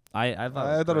 I thought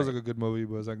I thought it was great. like a good movie,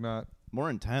 but it was like not. More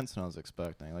intense than I was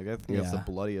expecting. Like I think it's the Yeah.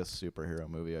 bloodiest superhero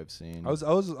movie I've seen. I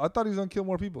thought he was gonna kill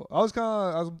more people. I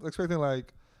was expecting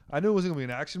like I knew it wasn't gonna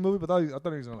be an action movie, but I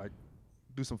thought he was gonna like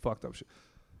do some fucked up shit.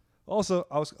 Also,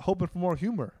 I was hoping for more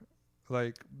humor.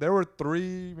 Like there were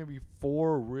 3, maybe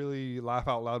 4 really laugh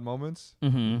out loud moments.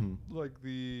 Mhm. Like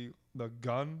the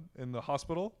gun in the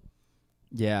hospital.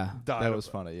 Yeah. Died. That was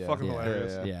funny. Yeah, Fucking yeah,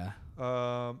 hilarious.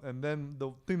 Yeah. And then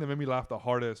the thing that made me laugh the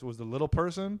hardest was the little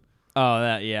person. Oh,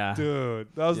 that yeah. Dude,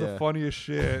 that was Yeah. the funniest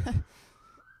shit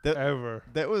That- ever.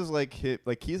 That was like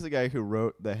he's the guy who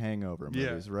wrote the Hangover Yeah.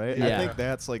 movies, right? Yeah. I think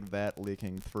that's like that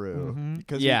leaking through Mhm.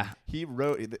 because Yeah. he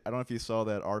wrote. I don't know if you saw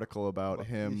that article about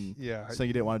him Yeah, saying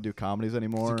he didn't want to do comedies he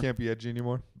anymore, can't be edgy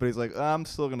anymore. but he's like, I'm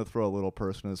still gonna throw a little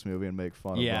person in this movie and make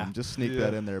fun Yeah. of him. Just sneak Yeah.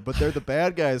 that in there. But they're the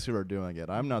bad guys who are doing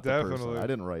it. I'm not the person. Definitely. I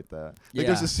didn't write that. Yeah. Like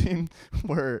there's a scene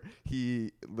where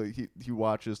he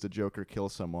watches the Joker kill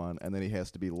someone and then he has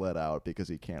to be let out because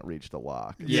he can't reach the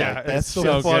lock. It's Yeah, like, it's that's so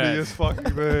so funny good. as fucking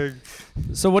thing.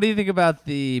 So what do you think about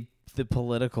the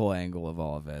political angle of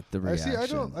all of it? The I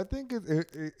reaction. see. I think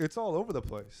it's all over the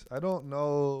place. I don't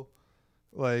know.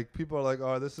 Like people are like,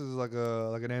 oh, this is like an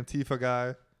Antifa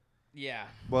guy, Yeah.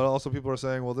 but also people are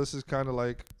saying, well, this is kind of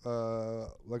like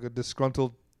a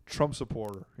disgruntled Trump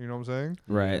supporter. You know what I'm saying?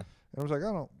 Right. And I was like,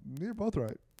 I don't. You're both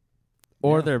right.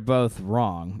 Or Yeah. they're both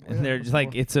wrong, and Yeah, they're just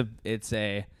like or-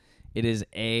 it is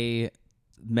a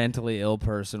mentally ill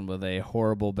person with a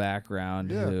horrible background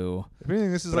Yeah. who If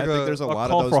anything, this is But like I think there's a lot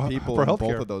call of those for, people for in healthcare.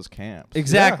 both of those camps.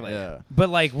 exactly. Yeah.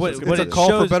 But like what It's what It's a it call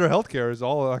shows, for better healthcare is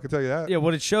all I can tell you that. yeah,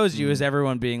 what it shows you Mm. is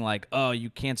everyone being like, oh, you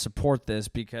can't support this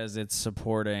because it's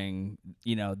supporting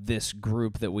this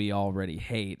group that we already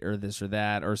hate or this or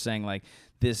that, or saying like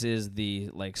this is the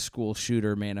like school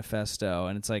shooter manifesto,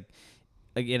 and it's like.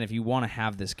 Again, if you want to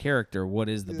have this character, what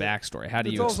is the Yeah. backstory? How do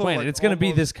It's you also, explain like, it? It's going to be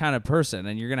almost- this kind of person,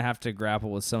 and you're going to have to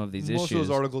grapple with some of these Most issues. of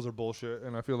those articles are bullshit,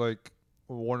 and I feel like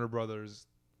Warner Brothers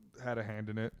had a hand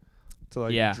in it to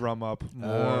like Yeah. drum up Oh,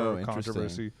 more interesting.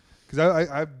 controversy. Because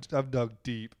I've dug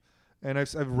deep, and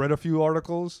I've read a few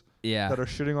articles Yeah. that are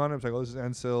shitting on it. It's like, oh, this is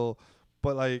Ansel,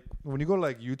 but like when you go to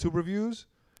like YouTube reviews,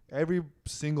 every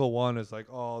single one is like,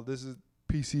 oh, this is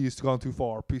PC's gone too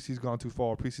far. PC's gone too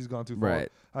far. PC's gone too far.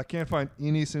 Right. I can't find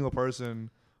any single person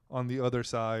on the other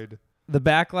side. The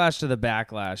backlash to the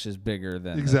backlash is bigger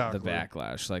than Exactly. the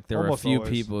backlash. Like there Almost were a few always.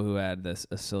 people who had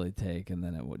a silly take, and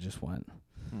then it just went.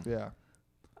 Yeah.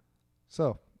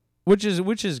 So Which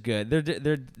is good.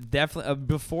 They're definitely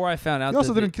before I found out. he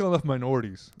also that didn't kill enough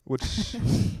minorities, which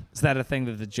is that a thing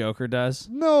that the Joker does?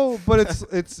 no, but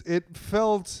it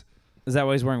felt Is that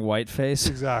why he's wearing white face?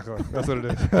 exactly. That's what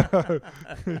it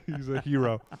is. He's a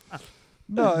hero.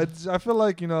 No, I feel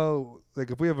like like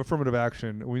if we have affirmative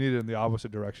action, we need it in the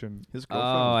opposite direction. His Oh,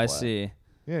 girlfriend was I black. see.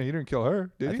 Yeah, he didn't kill her,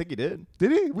 did I he? think he did.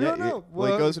 Did he? We Yeah, don't know.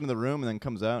 Well, he goes into the room and then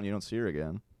comes out and you don't see her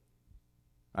again.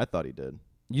 I thought he did.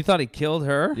 You thought he killed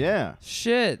her? Yeah.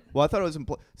 Shit. Well, I thought it was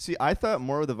See, I thought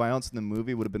more of the violence in the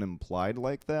movie would have been implied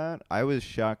like that. I was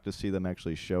shocked to see them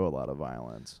actually show a lot of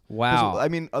violence. 'Cause, Wow. I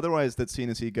mean, otherwise, that scene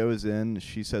as he goes in,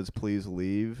 she says, "Please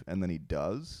leave," and then he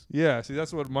does. Yeah, see,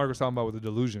 that's what Mark was talking about with the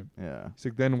delusion. Yeah. He's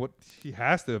like, then what? He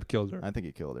has to have killed her I think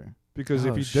he killed her. because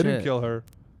if Oh, he shit. didn't kill her,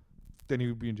 then he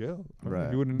would be in jail. Right.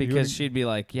 He wouldn't, Because she'd be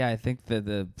like, yeah, I think that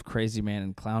the crazy man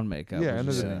in clown makeup. yeah, was and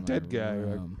just there's in a my dead guy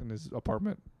room. like, in his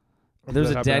apartment. Or There's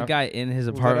did a that happen dead guy in his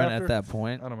Was that apartment after? at that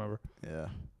point. I don't remember. Yeah.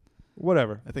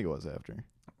 Whatever. I think it was after.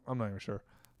 I'm not even sure.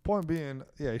 Point being,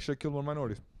 yeah, he should have killed one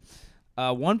minorities.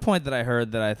 One point that I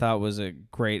heard that I thought was a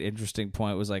great, interesting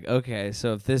point was like, okay,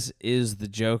 so if this is the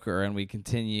Joker and we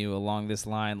continue along this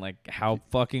line, like, how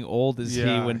fucking old is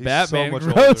Yeah, he when he's Batman so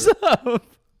much grows up?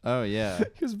 Oh yeah.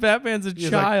 Because Batman's a He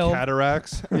has child. like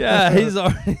cataracts. Yeah, he's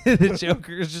already the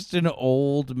Joker is just an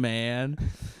old man.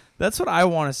 That's what I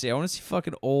want to see. I want to see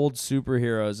fucking old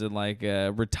superheroes in like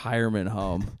a retirement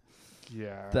home.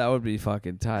 Yeah. That would be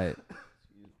fucking tight.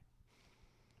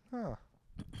 Huh.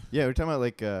 Yeah, we're talking about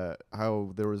like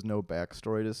how there was no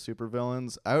backstory to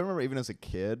supervillains. I remember even as a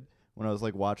kid when I was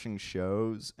like watching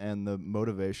shows and the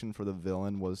motivation for the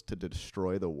villain was to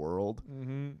destroy the world.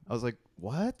 Mm-hmm. I was like,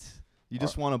 what? You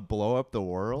just want to blow up the I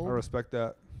world? respect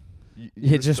that.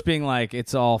 Yeah, just being like,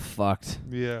 it's all fucked.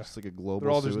 Yeah. Just like a global They're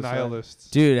all just suicide? nihilists.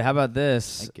 Dude, how about I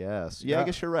this? guess. Yeah, I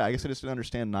guess you're right. I guess I just didn't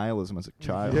understand nihilism as a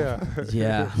child. Yeah.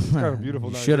 Yeah. It's kind of beautiful.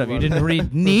 You now should have. think You about didn't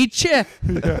read Nietzsche.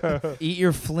 Yeah. Eat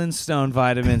your Flintstone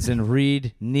vitamins and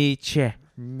read Nietzsche.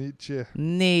 Nietzsche.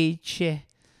 Nietzsche.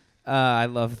 I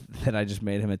love that I just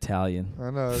made him Italian. I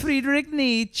know. Friedrich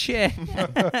Nietzsche.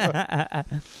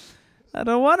 I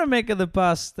don't want to make the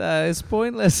pasta. It's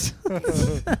pointless.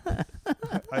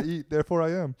 I eat, therefore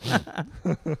I am.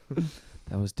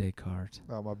 That was Descartes.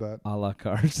 Oh, my bad. A la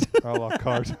carte. A la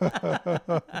carte.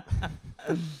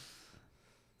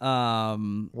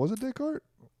 Was it Descartes?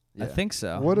 Yeah. I think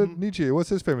so. What did Nietzsche? What's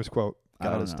his famous quote? I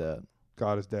God don't is know. dead.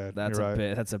 God is dead. That's You're a right.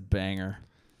 bit. That's a banger.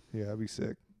 Yeah, that'd be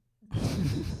sick.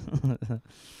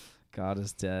 God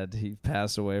is dead. He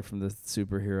passed away from the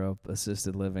superhero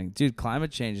assisted living. Dude,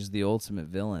 climate change is the ultimate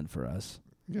villain for us.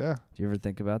 Yeah, Do you ever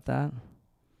think about that?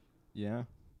 Yeah.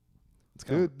 It's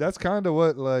kind dude, that's kind of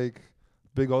what like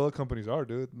big oil companies are,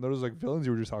 dude. Those like villains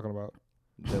you were just talking about.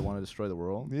 of, they want to destroy the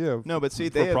world. Yeah, No, but see,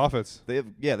 for they have, profits. they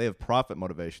have profit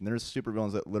motivation. There's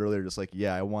supervillains that literally are just like,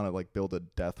 yeah, I want to like build a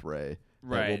death ray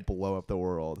that will blow up the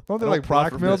world. Don't they I like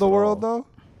profit from blackmail this the at world all. though?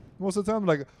 Most of the time,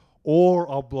 like, or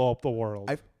I'll blow up the world.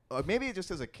 Maybe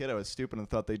just as a kid I was stupid and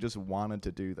thought they just wanted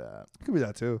to do that. Could be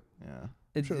that too. Yeah.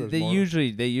 sure there's They more.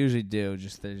 usually do.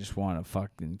 They just want to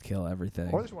fucking kill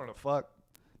everything. Or they just want to fuck.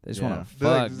 They just Yeah. want to They're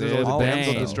like, fuck. there's Dude, always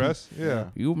damsel bang. distress. Yeah.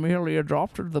 You merely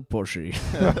adopted the pussy.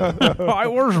 I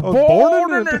was I was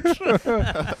born born in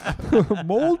it.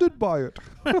 Molded by it.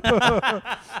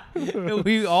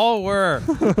 We all were.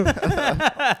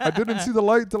 I didn't see the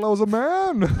light till I was a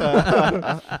man.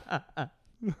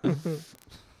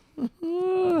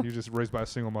 You just raised by a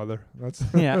single mother. That's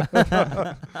Yeah.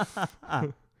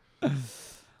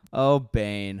 Oh,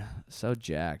 Bane. So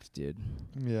jacked, dude.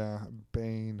 yeah,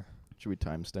 Bane. Should we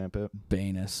timestamp it?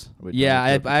 Banus. Wait,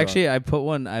 Yeah, don't I we actually put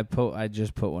one. I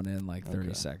just put one in like 30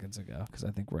 Okay. seconds ago because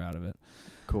I think we're out of it.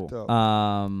 Cool. Dope.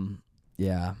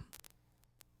 Yeah.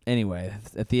 Anyway,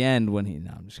 at the end when he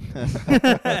no, I'm just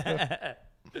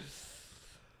kidding.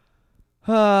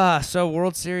 So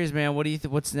World Series, man. What do you?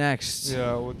 What's next?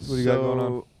 Yeah, what do you got going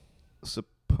on?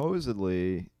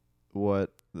 Supposedly,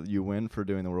 what you win for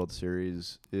doing the World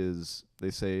Series is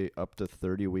they say up to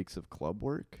 30 weeks of club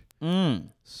work.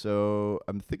 So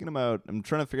I'm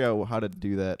trying to figure out how to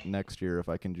do that next year, if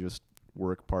I can just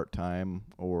work part-time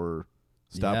or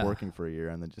stop working for a year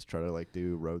and then just try to like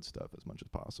do road stuff as much as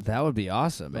possible. That would be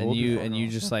awesome. That And would be you fun, and you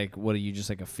huh? just like what are you just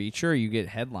like a feature? Or you get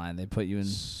headline. They put you in.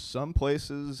 Some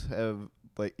places have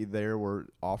like they were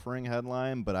offering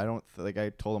headline, but I don't like I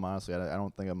told them honestly I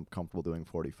don't think I'm comfortable doing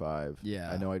 45.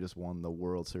 Yeah. I know I just won the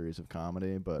World Series of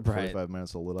Comedy, but Right. 45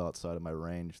 minutes is a little outside of my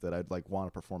range that I'd like want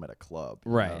to perform at a club.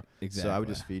 you Right. know? Exactly. So I would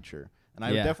just feature. And I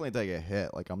would Yeah. definitely take a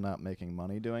hit. Like I'm not making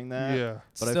money doing that. Yeah.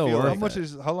 But Still I feel worth How like much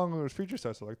is? How long was feature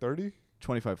sets? Like 30?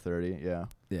 25, 30, yeah.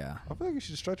 Yeah. I feel like you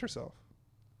should stretch yourself.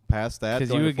 Past that, Because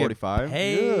going you to would get 45.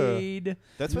 paid.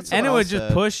 That's what And someone it would else just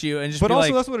said. push you and just But be also,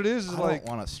 like, that's what it is. I Is like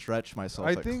don't want to stretch myself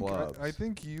I at think clubs. I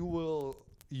think you will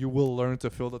learn to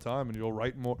fill the time and you'll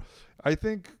write more. I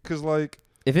think because like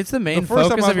if it's the main first time I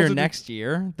focus was of your supposed to do- next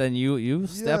year, then you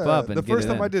step yeah, up and the get first it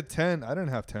time in. I did 10, I didn't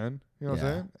have 10. You know what I'm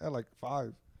Yeah. saying? I had like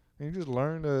 5, and you just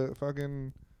learn to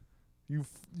fucking you.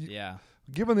 Yeah.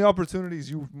 Given the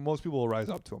opportunities, most people will rise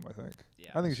up to them. I think.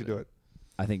 Yeah, I think you should do it.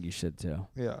 I think you should too.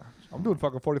 Yeah, I'm doing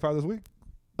fucking 45 this week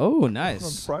Oh, on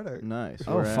nice. Friday. Nice.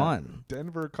 Oh, Where at? fun.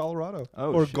 Denver, Colorado,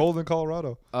 Oh, or shit. Golden,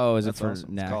 Colorado. Oh, is That's it for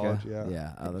awesome. It's NACA? college, yeah.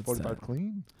 Yeah. Oh, that's 45 dope.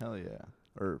 clean. Hell yeah.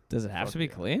 Or Does it have Fuck to be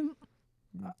yeah. clean?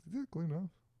 Yeah, clean enough.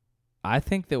 I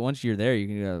think that once you're there, you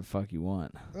can do whatever the fuck you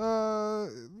want.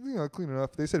 Clean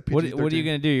enough. They said PG. What are you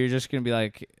gonna do? You're just gonna be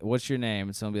like, "What's your name?"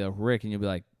 And someone will be like, "Rick," and you'll be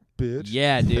like, bitch?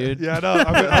 "Yeah, dude." Yeah, no.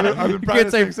 I've been You can't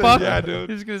practicing. say fuck. Yeah, You're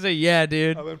dude. just gonna say, "Yeah,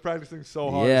 dude." I've been practicing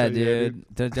so hard. Yeah, to say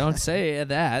dude. Don't say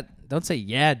that. Don't say,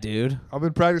 "Yeah, dude." I've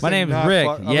been practicing. My name's not Rick.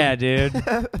 fuck- I've Yeah, been-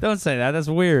 dude. Don't say that. That's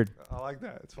weird. I like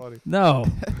that. It's funny. No.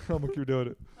 I'm gonna keep doing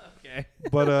it. Okay.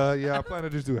 But yeah, I plan to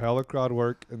just do hella crowd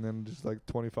work and then just like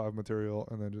 25 material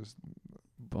and then just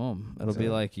Boom. It'll be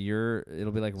So- like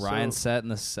it'll be like Ryan's So- set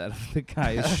and the set of the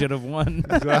guy who should have won.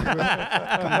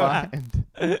 combined.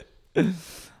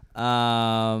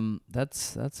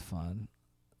 That's fun.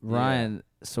 Yeah. Ryan,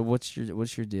 so what's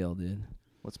your deal, dude?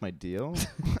 What's my deal?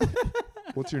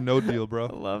 what's your no deal, I bro?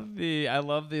 love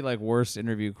the like worst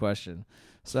interview question.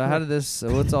 So how did this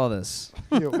what's all this?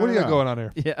 Yeah, what do you got going on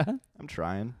here? Yeah. I'm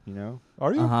trying, you know.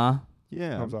 Are you? Uh-huh.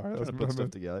 Yeah, I'm sorry. trying That's to put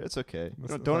stuff together. It's okay.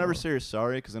 That's Don't ever not- say you're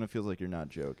sorry, because then it feels like you're not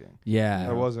joking. Yeah.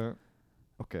 I wasn't.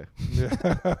 Okay. Yeah.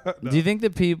 Do you think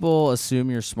that people assume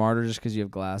you're smarter just because you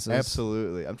have glasses?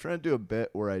 Absolutely. I'm trying to do a bit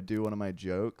where I do one of my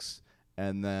jokes,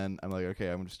 and then I'm like, okay,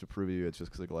 I'm just to prove to you it's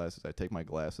just because of glasses. I take my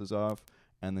glasses off,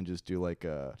 and then just do like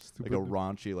a Stupid.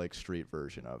 raunchy like street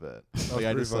version of it. That's Like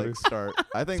I pretty just funny. like start.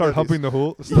 I think Start that'd be humping the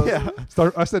hool. Yeah.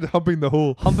 Start. I said humping the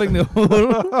hool. Humping the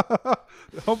hool.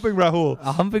 Humping Rahul.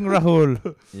 Humping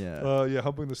Rahul. Yeah. Yeah,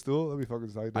 humping the stool. That'd be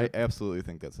fucking tight. I dude. absolutely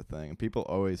think that's a thing. And people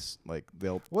always like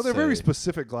they'll. Well, they're very say-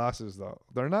 specific glasses, though.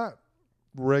 They're not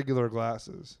regular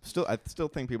glasses. I still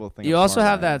think people think. You I'm also smart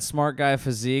have than I am. that smart guy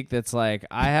physique that's like,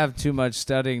 I have too much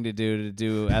studying to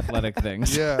do athletic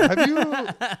things. Yeah. Have you?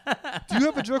 Do you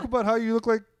have a joke about how you look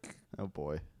like Oh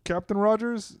boy. Captain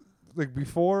Rogers? Like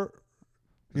before?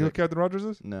 You know what Captain Rogers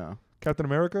is? No. Captain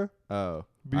America? Oh.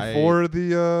 Before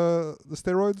the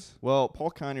steroids? Well, Paul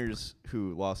Conyers,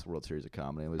 who lost the World Series of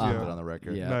Comedy, let's Yeah. put that on the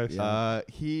record. Yeah. Nice. yeah.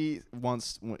 He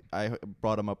once, I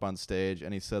brought him up on stage,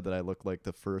 and he said that I looked like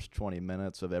the first 20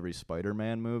 minutes of every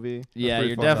Spider-Man movie. Yeah, pretty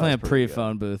you're fun. definitely a That's pretty good.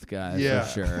 pre-phone booth guy Yeah.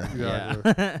 for sure.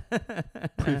 Yeah, Yeah.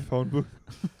 Pre-phone booth.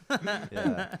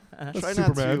 Yeah. Try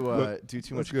Superman, not to but do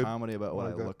too that's much good. comedy about what I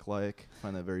I like that. look like. I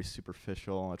find that very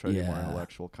superficial. I try to do more Yeah.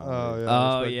 intellectual Oh, comedy. yeah.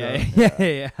 Oh respect yeah, that.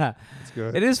 yeah. That's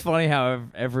good. It is funny how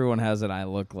everyone has an "I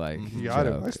look like." Mhm. You got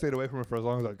it. joke. I stayed away from it for as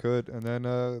long as I could, and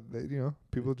then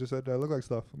people just said I look like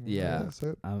stuff. I'm like, Yeah. that's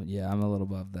it. I'm a little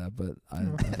above that, but I. Yeah,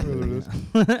 I it really really is.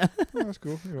 Oh, that's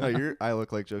cool. You know. No, I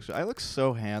look like jokes. I look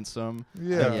so handsome.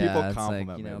 Yeah. Yeah. people it's compliment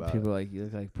like, me you know, about people are like, you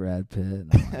look like Brad Pitt. And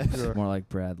I'm like, Sure. more like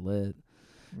Brad Lit,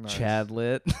 Nice. Chad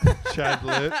Lit. Chad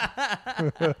lit.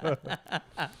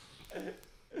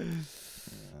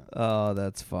 Oh,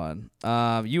 that's fun.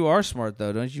 You are smart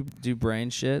though, don't you? Do brain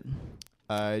shit?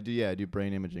 I do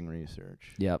brain imaging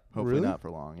research. Yep. Hopefully Really? not for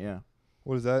long. Yeah.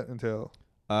 What does that entail?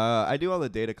 I do all the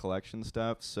data collection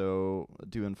stuff, so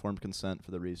do informed consent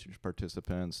for the research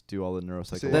participants, do all the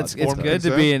neuropsychological That's it's Informed good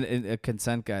stuff. to be a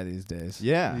consent guy these days.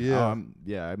 Yeah. Yeah. I'm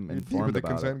You deep informed in the about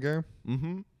consent game? it.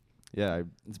 Mm-hmm. Yeah, I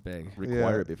It's big.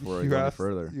 require Yeah. it before I You go any asked-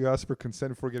 further. You asked for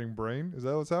consent before getting brain? Is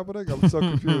that what's happening? I'm so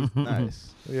confused.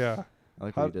 Nice. Yeah. I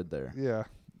like How- what you did there. Yeah.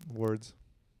 Words.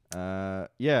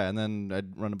 Yeah, and then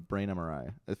I'd run a brain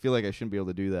MRI. I feel like I shouldn't be able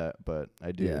to do that, but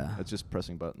I do. Yeah. It's just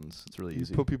pressing buttons. It's really You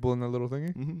easy. put people in that little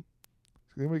thingy? Mm-hmm.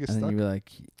 Anybody get And then stuck? you be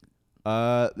like,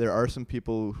 There are some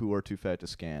people who are too fat to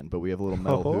scan, but we have a little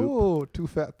metal hoop. Oh, too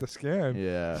fat to scan.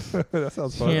 Yeah. That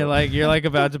sounds fun. you're like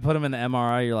about to put him in the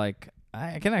MRI. You're like,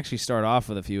 I can actually start off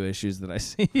with a few issues that I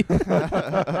see.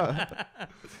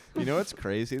 You know what's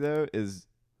crazy though is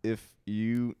if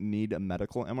you need a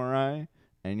medical MRI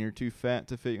and you're too fat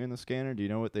to fit you in the scanner, do you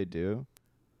know what they do?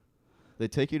 They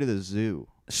take you to the zoo.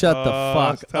 Shut the Oh,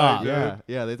 fuck that's tight, up. dude.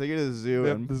 Yeah, they take you to the zoo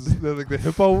They're, and they're like the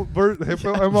hippo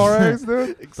MRIs,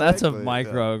 dude. That's a Exactly, yeah.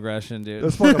 microaggression, dude.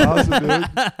 That's fucking awesome,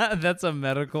 dude. That's a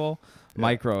medical Yeah.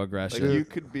 microaggression. Like you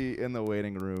could be in the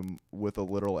waiting room with a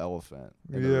literal elephant.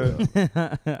 in the Yeah.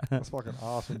 room. That's fucking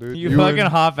awesome, dude. You fucking and,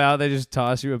 hop out, they just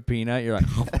toss you a peanut. You're like,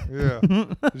 yeah.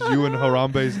 Just you and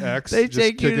Harambe's ex. they just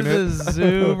take you to kicking the it.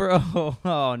 zoo, bro.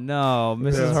 Oh no,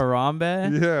 Mrs. Yeah.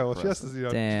 Harambe. Yeah, well, she has to, you know,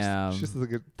 Damn. She has to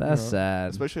look at, That's you know, sad.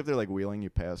 Especially if they're like wheeling you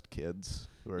past kids.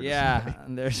 Who are just Yeah, like,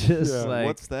 and they're just Yeah. like,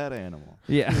 what's that animal?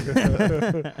 yeah.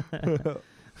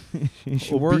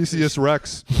 She works- Obesius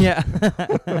Rex. Yeah.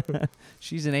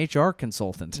 She's an HR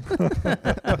consultant.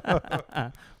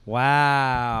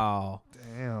 Wow.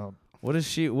 Damn. What does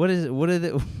she what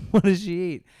does she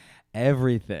eat?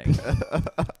 Everything.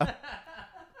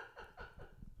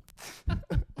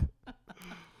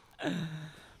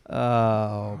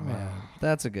 Oh man.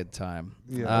 That's a good time.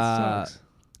 Yeah, that Uh, sucks.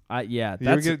 Yeah, Do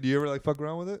you, ever that's do you ever like fuck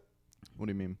around with it? What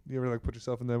do you mean? Do you ever like put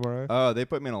yourself in the MRI? Oh, they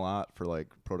put me in a lot for like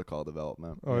protocol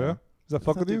development. Oh yeah? Does that It's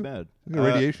fuck not with too you? bad. You get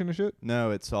radiation and shit?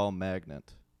 No, it's all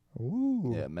magnet.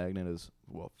 Ooh. Yeah, magnet is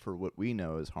for what we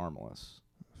know is harmless.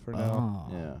 For now.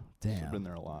 Oh, Yeah, damn. I've been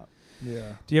there a lot.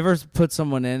 Yeah. Do you ever put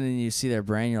someone in and you see their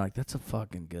brain? You're like, that's a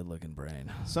fucking good looking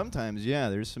brain. Sometimes, yeah,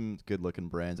 there's some good-looking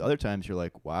brains. Other times, you're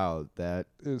like, wow, that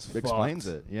It's explains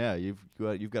fucked. it. Yeah, you've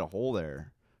got a hole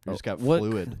there. You just got What-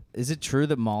 fluid. Is it true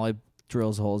that Molly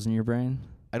drills holes in your brain?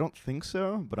 I don't think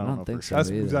so, but I I don't don't know think for so. sure. That's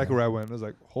either. exactly where I went. I was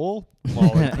like, hole?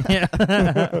 Molly. Yeah.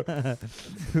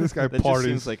 This guy That just parties.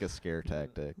 seems like a scare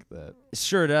tactic. That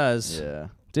Sure does. yeah,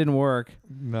 Didn't work.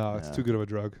 No, it's Yeah. too good of a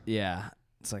drug. Yeah.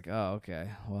 It's like, oh, okay.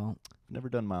 Well, never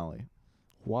done Molly.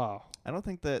 Wow. I don't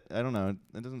think that. I don't know.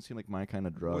 It doesn't seem like my kind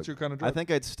of drug. What's your kind of drug? I think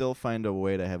I'd still find a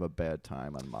way to have a bad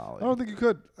time on Molly. I don't think you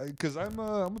could, because I'm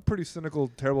a pretty cynical,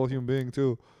 terrible human being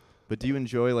too. But do you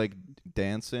enjoy like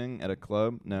dancing at a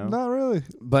club? No. Not really.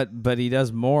 But he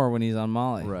does more when he's on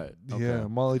Molly. Right. Okay. Yeah,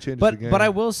 Molly changes the game. But I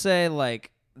will say,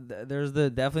 like, there's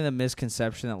definitely the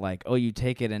misconception that, like, oh, you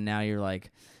take it and now you're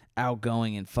like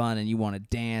outgoing and fun and you want to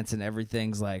dance and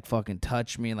everything's like fucking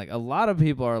touch me. Like, a lot of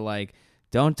people are like,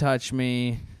 don't touch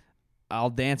me. I'll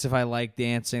dance if I like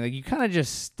dancing. Like, you kind of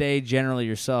just stay generally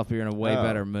yourself, but you're in a way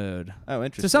better mood. Oh,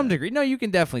 interesting. To some degree. No, you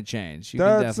can definitely change. You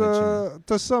can That's definitely change.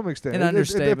 to some extent. An It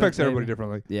understatement, affects everybody maybe.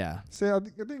 differently. Yeah. I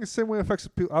think the same way it affects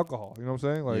alcohol. You know what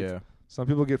I'm saying? Like yeah. some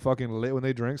people get fucking lit when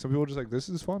they drink. Some people are just like, this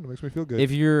is fun. It makes me feel good.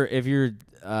 If you're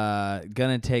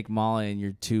gonna take Molly and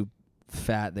you're too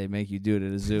fat, they make you do it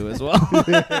at a zoo as well.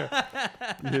 Yeah,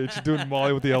 you're doing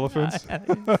Molly with the elephants.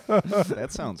 That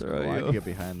sounds cool. I can get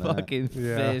behind that. Fucking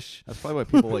Yeah. fish. That's probably why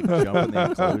people like jump in the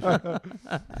enclosure.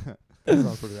 That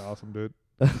sounds pretty awesome, dude.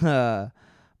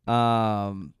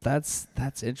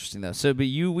 That's interesting though. So, but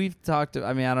we've talked.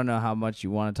 I mean, I don't know how much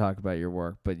you want to talk about your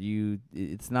work, but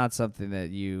it's not something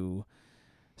that you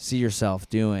see yourself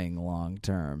doing long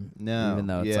term. No, even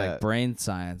though it's yeah. like brain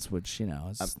science, which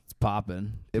it's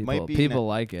popping. It might be people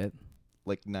like it.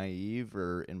 Like naive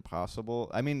or impossible.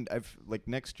 I mean, I've like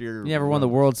next year. You never won the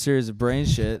World Series of brain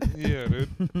shit. Yeah,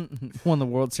 dude. Won the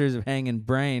World Series of hanging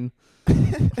brain.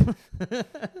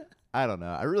 I don't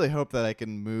know. I really hope that I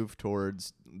can move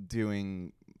towards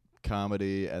doing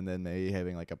comedy and then maybe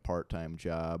having like a part-time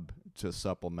job to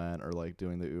supplement or like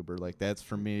doing the Uber. Like that's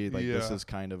for me, like this Yeah. is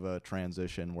kind of a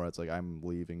transition where it's like I'm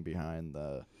leaving behind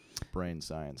the brain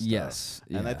science stuff. Yes.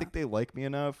 And I yeah. think they like me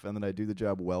enough and then I do the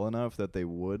job well enough that they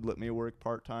would let me work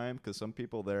part-time because some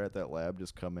people there at that lab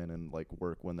just come in and like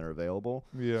work when they're available.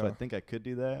 Yeah. So I think I could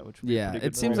do that, which would be Yeah, pretty it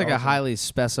good seems role. like a Awesome. highly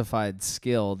specified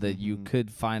skill that you Mhm. could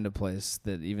find a place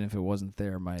that even if it wasn't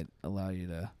there might allow you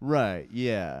to. Right,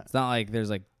 yeah. It's not like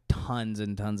there's like tons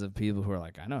and tons of people who are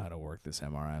like, I know how to work this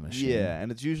MRI machine. Yeah,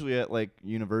 and it's usually at like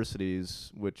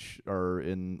universities, which are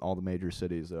in all the major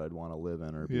cities that I'd want to live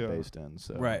in or be Yeah. based in.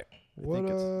 So Right. What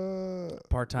think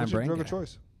Part-time what's your brain drug guy. of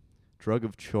choice? drug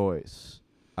of choice.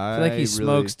 I feel like he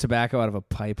smokes tobacco out of a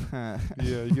pipe. Yeah,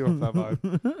 you give off that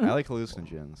vibe. I like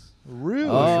hallucinogens. Really?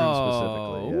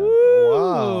 Oh. specifically, yeah.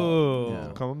 Woo.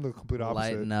 Yeah. I'm the complete opposite.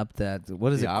 Lighten up that.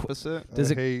 What is The it? opposite? Does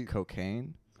I it- hate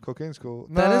Cocaine? cocaine's cool.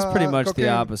 That is pretty much cocaine, the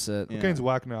opposite. Yeah. Cocaine's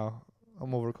whack now.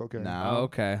 I'm over cocaine. Nah. Oh,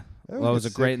 okay. That Well, was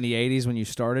get it great sick. in the 80s when you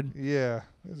started? Yeah,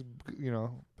 it was,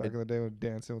 back in the day when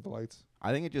dancing with the lights.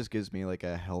 I think it just gives me like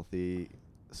a healthy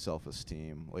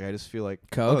self-esteem. Like I just feel like,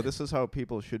 Coke? oh, this is how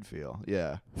people should feel.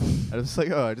 Yeah. I just like,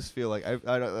 oh, I just feel like I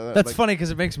don't. That's like, funny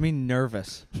because it makes me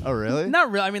nervous. Oh, really?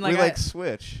 Not really. I mean, like, we like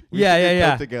switch. We Yeah, should yeah, get yeah.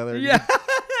 Coke together. Yeah.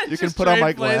 You can Just put on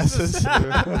my trade places.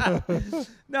 glasses.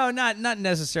 No, not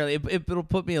necessarily. It'll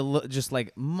put me just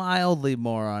like mildly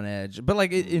more on edge. But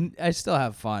like, I still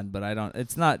have fun. But I don't.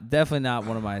 It's not definitely not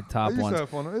one of my I top used ones. to have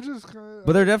fun. It just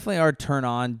But there definitely are turn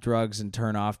on drugs and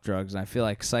turn off drugs, and I feel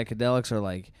like psychedelics are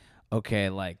like, okay,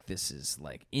 like this is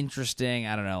like interesting.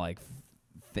 I don't know, like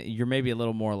you're maybe a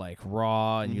little more like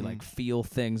raw and you like feel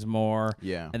things more.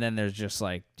 Yeah. And then there's just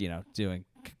like, doing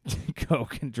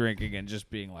coke and drinking and just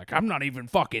being like, I'm not even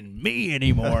fucking me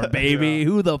anymore, baby. Yeah.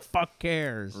 Who the fuck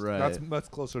cares? Right. that's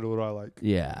closer to what I like.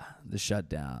 Yeah, the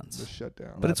shutdowns. The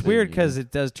shutdown. But it's Not weird being because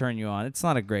it does turn you on. It's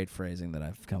not a great phrasing that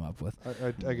I've come up with.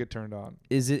 I get turned on.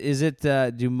 Is it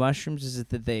do mushrooms, is it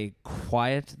that they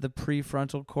quiet the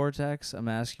prefrontal cortex? I'm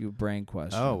asking you a brain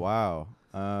question. Oh wow.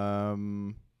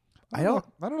 I don't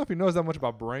know if he knows that much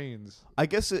about brains. I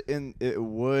guess that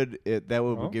would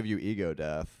Oh? give you ego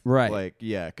death. Right. Like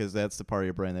yeah, because that's the part of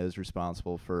your brain that is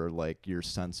responsible for like your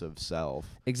sense of self.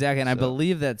 Exactly, and I So-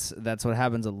 believe that's what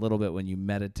happens a little bit when you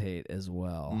meditate as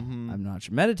well. Mhm. I'm not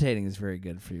sure. Meditating is very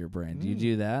good for your brain. Do you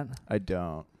do that? I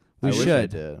don't. We I wish I should.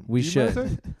 did. We Do you should.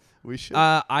 meditate? We should.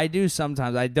 I do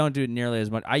sometimes. I don't do it nearly as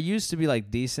much. I used to be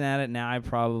like decent at it. Now I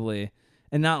probably,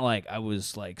 and not like I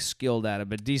was like skilled at it,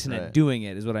 but decent at Right. doing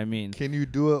it is what I mean. Can you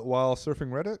do it while surfing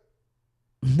Reddit?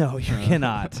 No, you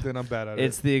cannot. Then I'm bad at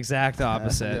It's it. the exact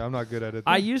opposite. Yeah, I'm not good at it.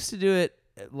 I used to do it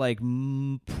like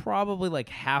probably like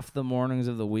half the mornings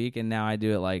of the week, and now I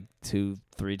do it like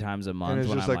 2-3 times a month. and it's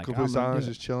when just I'm like I'm complete gonna silence, do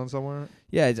it. just chilling somewhere.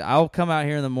 Yeah, I'll come out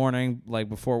here in the morning, like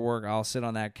before work. I'll sit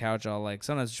on that couch. I'll like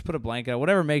sometimes just put a blanket,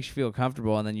 whatever makes you feel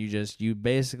comfortable, and then you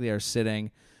basically are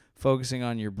sitting, focusing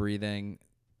on your breathing,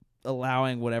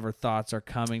 allowing whatever thoughts are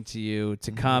coming to you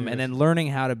to come, and then learning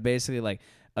how to basically like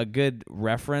a good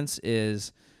reference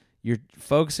is you're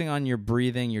focusing on your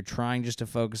breathing. You're trying just to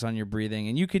focus on your breathing,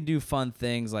 and you can do fun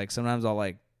things. Like sometimes I'll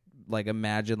like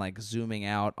imagine like zooming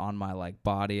out on my like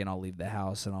body, and I'll leave the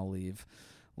house, and I'll leave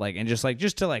like and just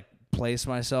to like place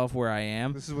myself where I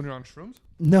am. This is when you're on shrooms?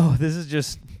 No, this is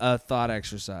just a thought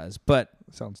exercise. But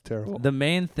Sounds terrible. the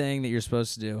main thing that you're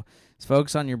supposed to do is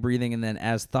focus on your breathing, and then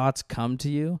as thoughts come to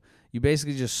you, you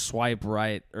basically just swipe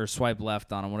right or swipe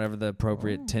left on them, whatever the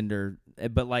appropriate Tinder.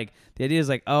 But like the idea is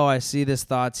like, oh, I see this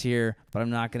thoughts here, but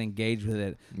I'm not going to engage with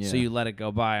it. Yeah. So you let it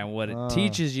go by. And what it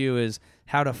teaches you is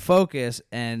how to focus,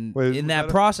 and in that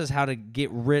process, how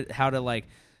to like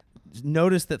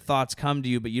notice that thoughts come to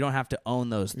you, but you don't have to own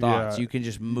those thoughts. Yeah. You can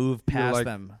just move past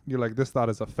them. You're like, this thought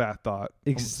is a fat thought.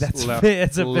 It's a Left- big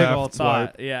old left thought.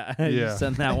 swipe. Yeah. Yeah. You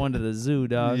send that one to the zoo,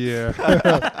 dog. Yeah.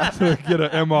 Get an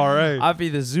MRA. I'll be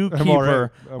the zookeeper.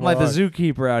 I'm like the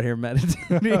zookeeper out here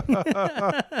meditating.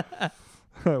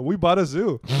 We bought a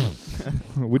zoo.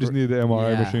 We just need the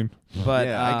MRI Yeah. machine. But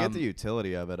yeah, I get the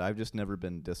utility of it. I've just never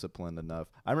been disciplined enough.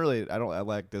 I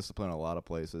lack discipline in a lot of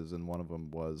places, and one of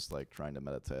them was like trying to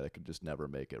meditate. I could just never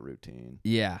make it routine.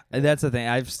 yeah, and that's the thing.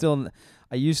 I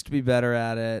used to be better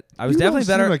at it. I was You definitely don't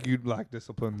better. seem like you lack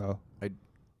discipline though.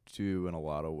 Too, in a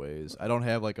lot of ways. I don't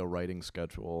have like a writing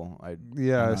schedule.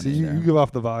 Yeah. not See, either. you give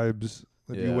off the vibes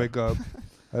that you Yeah. wake up.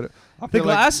 I the feel like-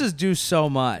 glasses do so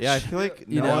much. Yeah, I feel like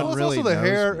You no know? one it's really also the knows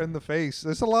hair me. and the face.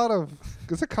 There's a lot of.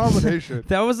 It's a combination.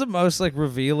 That was the most like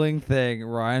revealing thing.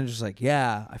 Ryan's just like,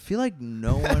 yeah, I feel like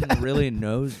no one really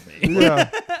knows me. Yeah.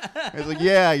 It's like,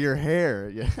 yeah, your hair.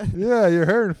 Yeah. Yeah. Your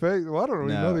hair and face. Well, I don't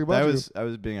really know anything about you. I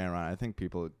was being ironic. I think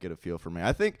people get a feel for me.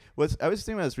 I think I was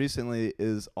thinking about this recently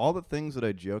is all the things that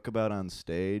I joke about on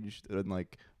stage that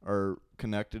like are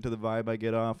connected to the vibe I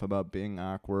get off about being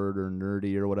awkward or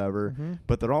nerdy or whatever. Mm-hmm.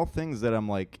 But they're all things that I'm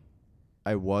like,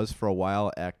 I was for a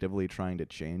while actively trying to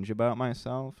change about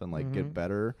myself and like Mhm. get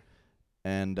better.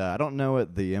 And I don't know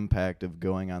what the impact of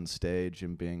going on stage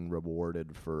and being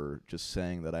rewarded for just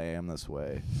saying that I am this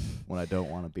way when I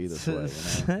don't want to be this way.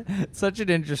 You know? It's such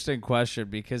an interesting question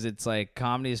because it's like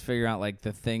comedy is figuring out like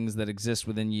the things that exist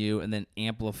within you and then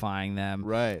amplifying them.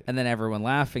 Right. And then everyone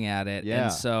laughing at it. Yeah.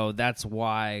 And so that's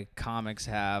why comics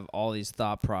have all these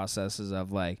thought processes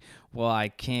of like, well, I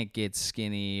can't get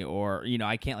skinny, or, you know,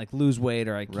 I can't like lose weight,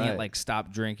 or I can't Right. like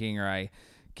stop drinking, or I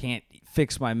can't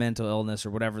fix my mental illness, or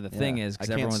whatever the thing is. I 'Cause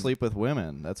can't everyone's sleep with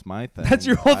women. That's my thing. That's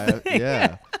your whole thing.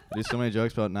 Yeah. I do so many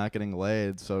jokes about not getting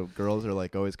laid, so girls are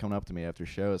like always coming up to me after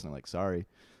shows, and I'm like, sorry,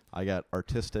 I got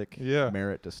artistic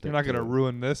merit to stick You're not to. gonna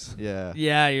ruin this. Yeah.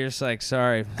 Yeah, you're just like,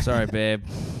 sorry, babe.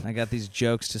 I got these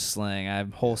jokes to sling.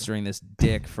 I'm holstering this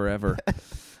dick forever.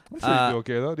 I'm sure you'd be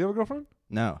okay though. Do you have a girlfriend?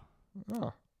 No.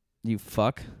 Oh. You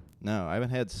fuck. No, I haven't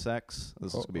had sex.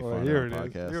 This is going to be Oh, fun here on the it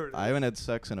is. Here podcast. it I haven't had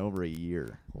sex in over a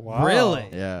year. Wow. Really?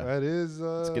 Yeah. That is.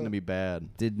 It's going to be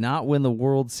bad. Did not win the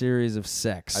World Series of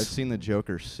Sex. I've seen the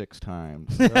Joker 6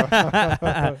 times.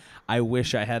 I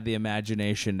wish I had the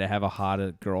imagination to have a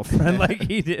hot girlfriend like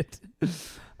he did.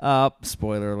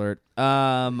 Spoiler alert.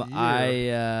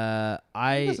 Yeah.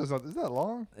 I This is that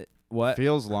long? what?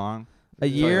 Feels long. A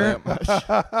year?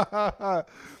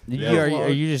 Yeah, Are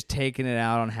you just taking it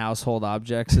out on household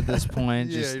objects at this point?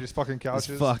 you're Just just fucking this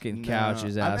couches. fucking couch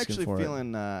is I'm asking actually for it.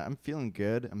 feeling. I'm feeling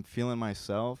good. I'm feeling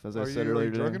myself, as I said Are earlier.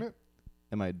 you today. drugging it?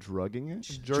 Am I drugging it?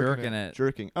 Jerking it.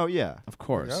 Jerking. Oh yeah. Of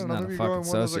course. I He's don't know. not a Maybe fucking going one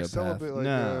of those like sociopath. celibate, like,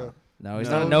 No. No, he's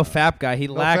No. not a no fap guy. He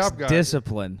lacks fap guy.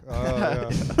 discipline. Yeah.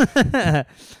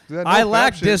 Do that I no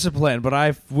lack fap shit. discipline, but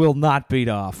I will not beat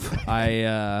off. I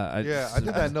Yeah, I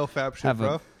did that no fap shit, have a-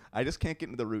 bro. I just can't get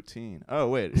into the routine. Oh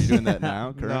wait, are you doing that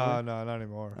now? Currently? No, not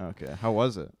anymore. Okay. How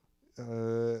was it?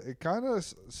 It kind of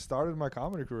started my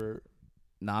comedy career.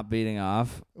 not beating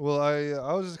off, Well,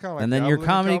 I was just kind of like. and then your dabbling in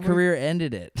comedy career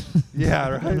ended it. Yeah,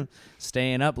 right.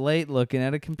 Staying up late looking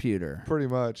at a computer. Pretty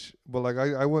much, but like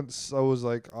I was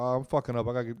like, oh, I'm fucking up.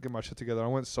 I gotta get my shit together. I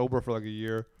went sober for like a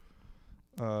year.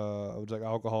 It was like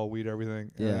alcohol, weed,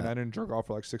 everything. Yeah. And I didn't jerk off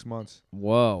for like 6 months.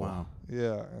 Whoa. Wow.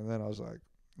 Yeah, and then I was like,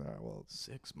 all right, well,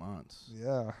 6 months.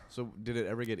 yeah, So did it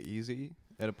ever get easy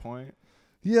at a point?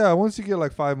 yeah. Once you get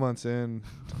like 5 months in,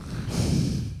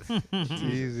 it's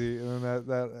easy, and then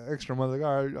that extra month, like,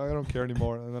 all right, I don't care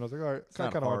anymore. And then I was like, all right, It's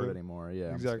not kind of hard hard. anymore.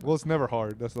 Yeah. Exactly. Well, it's never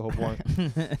hard. That's the whole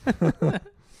point.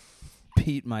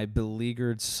 Beat my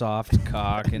beleaguered soft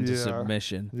cock into Yeah.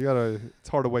 submission. You gotta. It's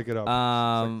hard to wake it up.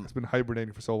 It's been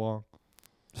hibernating for so long.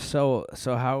 So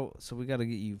we gotta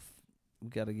get you. We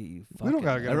gotta get you. We don't gotta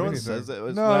fucking- get Everyone anything. says that.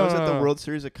 When No, I was at the no. World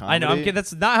Series of Comedy. I know. I'm kidding.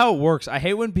 That's not how it works. I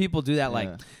hate when people do that. Like,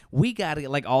 Yeah. we gotta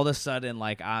get, like, all of a sudden,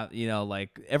 like,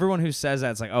 like everyone who says that,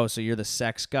 it's like, oh, so you're the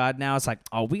sex god now. It's like,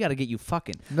 oh, we gotta get you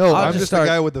fucking. No, I'll I'm just just start- a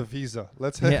guy with a visa.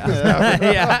 Let's Yeah.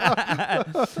 Yeah.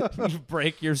 You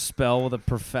break your spell with a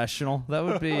professional. That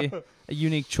would be a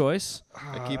unique choice.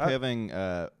 I keep having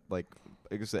like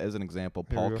as an example,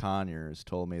 Here we Paul go. Conyers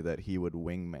told me that he would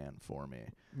wingman for me.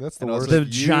 That's the And I was worst. The like,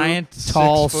 "You, giant,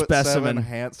 tall 6'7" specimen.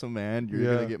 handsome man, you're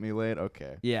Yeah. gonna get me laid?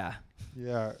 Okay. Yeah.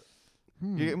 Yeah.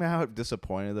 You get me how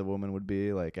disappointed the woman would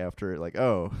be, like after, like,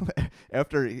 oh,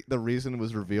 after the reason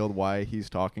was revealed why he's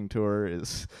talking to her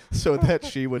is so that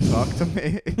she would talk to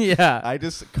me. Yeah. I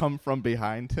just come from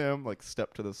behind him, like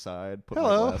step to the side, put my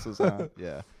Hello. glasses on.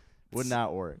 Yeah, would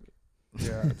not work.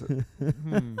 Yeah.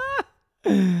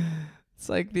 It's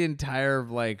like the entire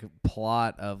like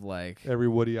plot of like Every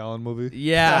Woody Allen movie.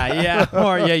 yeah,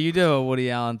 or you do a Woody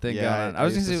Allen thing Yeah, going on. I I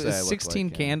was used gonna to say, say I is look 16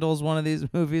 like him. Candles one of these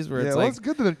movies where Yeah, it's well, like it's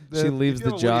good that she leaves if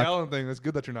you the have a jock. Woody Allen thing. It's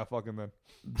good that you're not fucking then.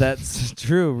 that's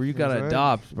true. You You know what gotta I'm saying?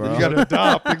 adopt, bro. You gotta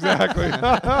adopt exactly.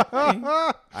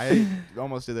 I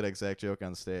almost did that exact joke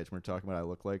on stage. When we're talking about I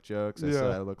look like jokes. I said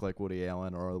Yeah. I look like Woody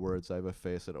Allen, or the words, I have a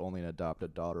face that only an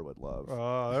adopted daughter would love.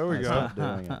 Oh, there we I go. stopped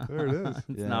doing it. There it is.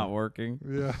 It's Yeah. not working.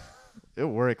 Yeah. It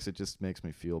works. It just makes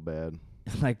me feel bad.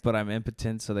 Like, but I'm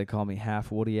impotent, so they call me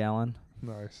half Woody Allen.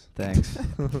 Nice. Thanks.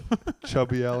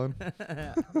 Chubby Allen.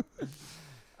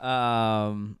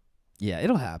 Yeah,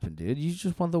 it'll happen, dude. You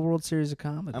just won the World Series of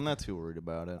Comedy. I'm not too worried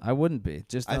about it. I wouldn't be.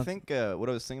 Just I don't- think what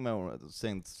I was thinking about when I was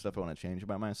saying stuff I want to change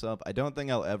about myself, I don't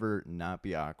think I'll ever not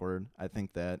be awkward. I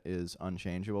think that is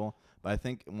unchangeable. But I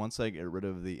think once I get rid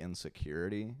of the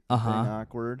insecurity of being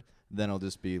awkward, then I'll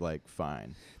just be like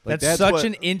fine. Like, that's such what-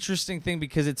 an interesting thing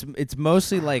because it's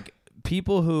mostly like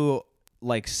people who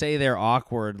like say they're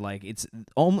awkward. Like it's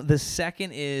the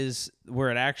second is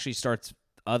where it actually starts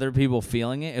other people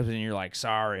feeling it is when you're like,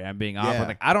 sorry, I'm being awkward. Yeah.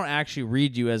 Like I don't actually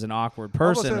read you as an awkward I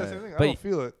almost person. said the same thing. I but don't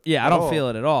feel it. yeah, I at don't all. feel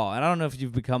it at all. And I don't know if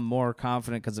you've become more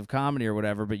confident because of comedy or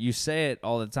whatever, but you say it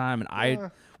all the time, and I Yeah.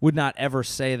 would not ever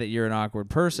say that you're an awkward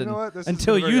person You know what? This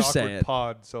until has been a very you say awkward it.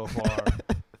 Pod so far.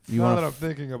 You now wanna that I'm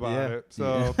thinking about Yeah. it,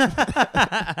 so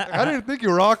I didn't think you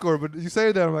were awkward, but you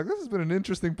say that I'm like, this has been an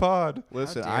interesting pod.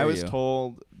 Listen, dare I was you.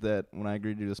 told that when I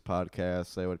agreed to do this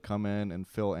podcast, I would come in and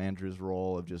fill Andrew's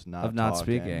role of just not Of not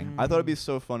talking. speaking. I thought it'd be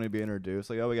so funny to be introduced.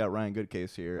 Like, oh, we got Ryan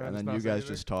Goodcase here, Yeah, and just then not you say guys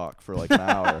anything. just talk for like an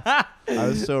hour. I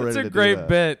was so ready It's to a great do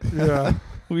that. bit. Yeah,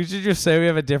 We should just say we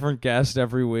have a different guest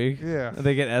every week. yeah.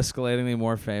 They get escalatingly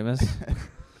more famous.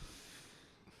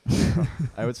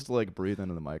 I would still like breathe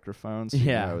into the microphone so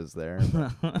Yeah. you knew I was there.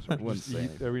 But wouldn't Just say eat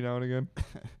anything. every now and again.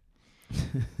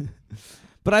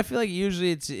 But I feel like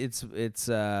usually it's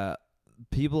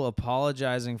people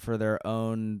apologizing for their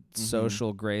own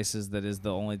social graces that is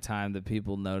the only time that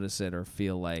people notice it or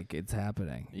feel like it's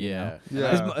happening. you know?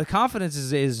 Yeah. 'Cause confidence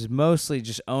is mostly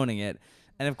just owning it.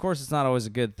 And of course, it's not always a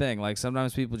good thing. Like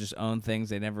sometimes people just own things;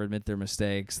 they never admit their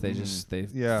mistakes. They just they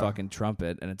Yeah. fucking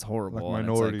trumpet, and it's horrible. And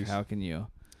minorities. it's like, how can you?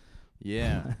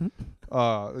 Yeah.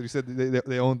 You said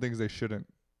they own things they shouldn't.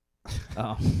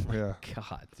 Oh Yeah,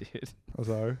 God, dude! I'm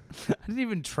sorry. I didn't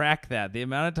even track that. The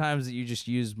amount of times that you just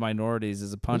use minorities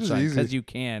as a Which is punchline easy.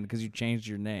 because you changed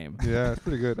your name. Yeah, it's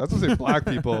pretty good. I was gonna say black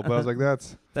people, but I was like,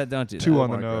 that's That don't do too that. on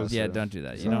the more nose. Yeah, aggressive. don't do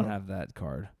that. You So- don't have that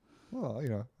card. Well,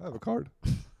 I have a card.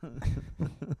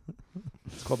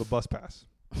 It's called the bus pass.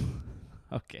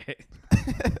 Okay.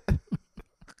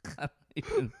 I don't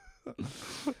even-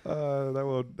 That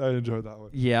one, I enjoyed that one.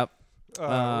 Yep. What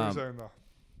are Um, you saying though?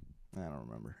 I don't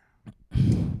remember.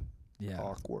 Yeah.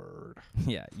 Awkward.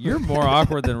 Yeah. You're more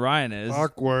awkward than Ryan is.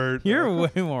 Awkward. You're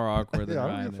way more awkward than Yeah, I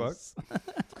don't Ryan give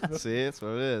a is. See, that's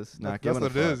what it is. Not That's giving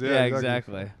what a it fuck. is. Yeah,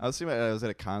 exactly. exactly. I was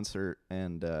at a concert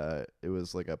and it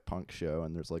was like a punk show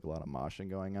and there's like a lot of moshing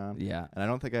going on. Yeah. And I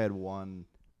don't think I had one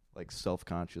like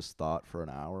self-conscious thought for an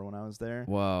hour when I was there.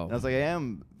 Whoa. And I was like, I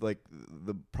am like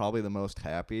probably the most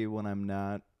happy when I'm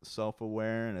not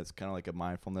self-aware, and it's kind of like a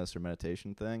mindfulness or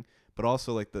meditation thing. But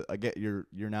also like I get you're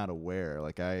not aware.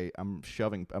 Like I'm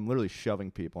literally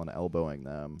shoving people and elbowing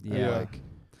them. And, Yeah. like,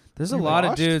 There's a You lot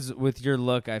of washed? dudes with your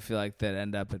look, I feel like, that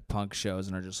end up at punk shows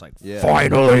and are just like, Yeah.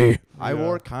 finally. I Yeah.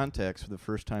 wore contacts for the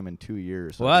first time in 2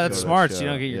 years. Well, to that's go to smart. a So you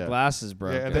don't show. get your Yeah. glasses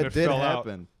broken. and then That it did fell out.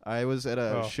 happen. I was at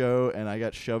a Oh. show and I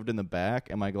got shoved in the back,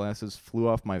 and my glasses flew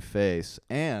off my face,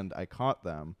 and I caught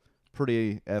them.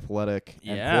 Pretty athletic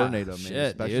and Yeah, coordinated of me,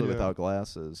 shit, especially dude. Yeah. without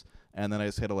glasses. And then I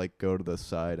just had to like go to the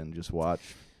side and just watch.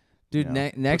 Dude,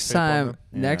 Yeah. next tape on time, them.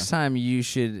 next time you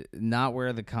should not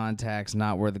wear the contacts,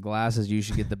 not wear the glasses. You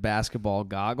should get the basketball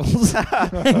goggles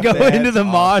and go That's into the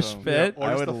mosh awesome. pit. Or I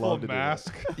just would the full love to do that.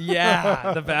 mask.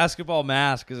 Yeah, the basketball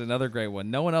mask is another great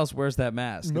one. No one else wears that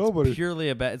mask. Nobody. It's purely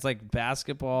it's like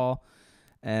basketball.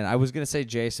 And I was gonna say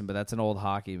Jason, but that's an old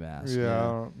hockey mask. Yeah, I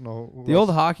don't know. who The else-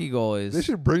 old hockey goalies. They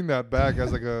should bring that back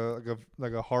as like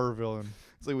a horror villain.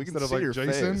 It's like we can Instead of see like your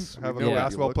Jason, face. We have know a what you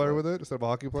basketball look player like. with it instead of a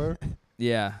hockey player.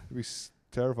 Yeah, It'd be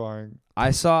terrifying.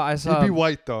 I saw. He'd be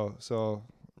white though, so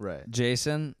Right.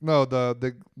 Jason? No,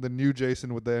 the new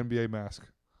Jason with the NBA mask.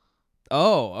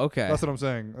 Oh, okay. That's what I'm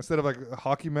saying. Instead of like a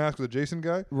hockey mask with a Jason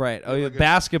guy, Right. Oh, Like yeah, a-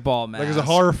 basketball mask. like it's a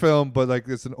horror film, but like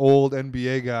it's an old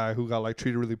NBA guy who got like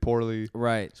treated really poorly.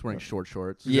 Right. He's wearing short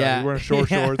shorts. Yeah. He's wearing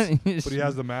short Yeah. shorts, but he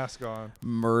has the mask on.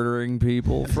 Murdering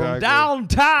people from Exactly.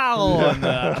 downtown.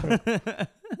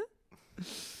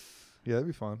 Yeah, that'd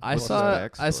be fun. I What's saw his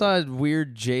I backstory? saw a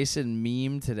weird Jason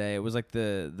meme today. It was like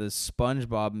the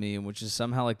SpongeBob meme, which is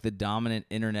somehow like the dominant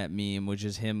internet meme, which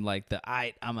is him like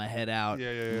I'ma head out.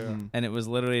 Yeah. Mhm. And it was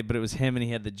literally, but it was him and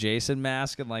he had the Jason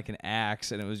mask and like an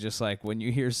axe, and it was just like when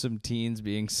you hear some teens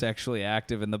being sexually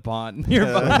active in the pond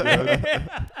nearby.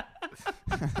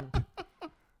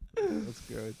 That's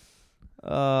good.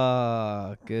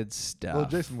 Good stuff. Well,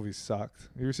 Jason movies sucked.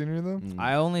 You ever seen any of them?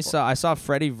 Mm. I saw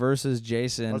Freddy versus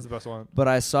Jason. That's the best one. But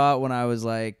I saw it when I was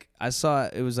like,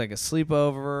 it was like a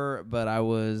sleepover, but I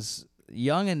was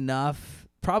young enough,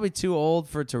 probably too old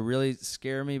for it to really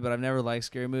scare me, but I've never liked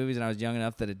scary movies, and I was young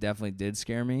enough that it definitely did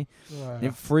scare me.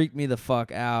 It freaked me the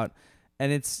fuck out.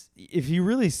 And if you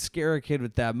really scare a kid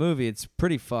with that movie, it's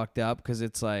pretty fucked up because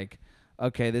it's like,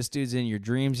 okay, this dude's in your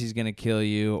dreams, he's going to kill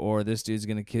you, or this dude's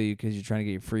going to kill you because you're trying to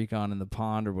get your freak on in the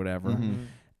pond or whatever. Mhm.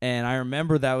 And I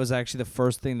remember that was actually the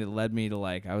first thing that led me to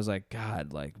like, I was like,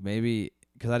 God, like maybe,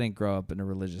 because I didn't grow up in a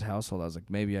religious household, I was like,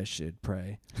 maybe I should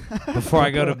pray before I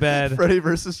go to bed. Freddy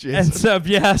versus Jason.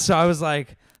 And so I was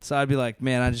like, so I'd be like,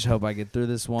 man, I just hope I get through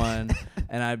this one.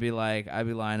 And I'd be lying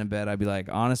in bed, I'd be like,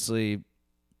 honestly,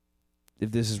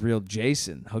 if this is real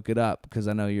Jason, hook it up, because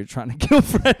I know you're trying to kill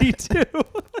Freddy too.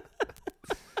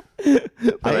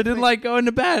 But I didn't like going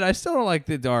to bed. I still don't like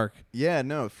the dark. Yeah,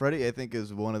 no, Freddy I think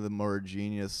is one of the more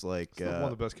genius like It's one of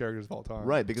the best characters of all time.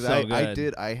 right, because So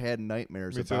I had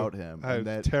nightmares Me too. about him. I And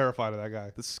was that terrified of that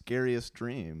guy. the scariest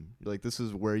dream. You're like, this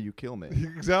is where you kill me.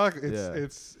 Exactly. Yeah.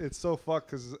 It's so fucked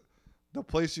because the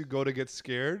place you go to get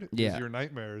scared Yeah. is your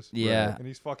nightmares. Yeah. And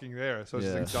he's fucking there. So it's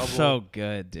Yeah. just like double. So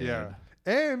good, dude. Yeah.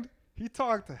 And he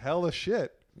talked hella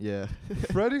shit. Yeah.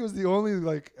 Freddy was the only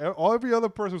like every other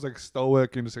person was like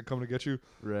stoic and just like coming to get you.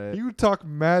 Right. He would talk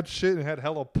mad shit and had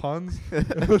hella puns.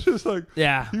 It was just like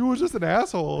Yeah. he was just an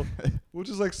asshole, which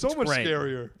is like so It's much great.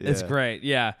 scarier. It's Yeah. great.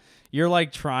 Yeah. You're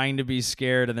like trying to be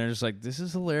scared, and they're just like, this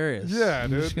is hilarious. Yeah, You're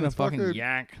dude, just going to it's fucking fucking-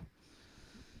 yank.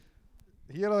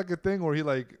 He had like a thing where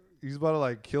he's about to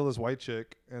like kill this white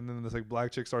chick, and then this like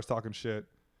black chick starts talking shit,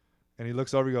 and he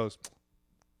looks over, he goes,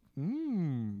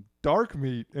 dark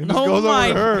meat, and just Oh goes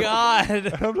my over to her. God.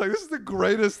 And I'm like, this is the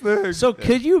greatest thing. So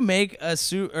could you make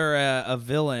a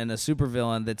villain, a super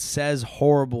villain that says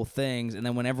horrible things, and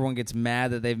then when everyone gets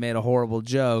mad that they've made a horrible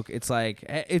joke, it's like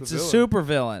it's a villain. super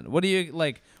villain. What do you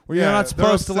like? Where Yeah, you're not they're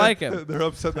supposed to upset- like him. They're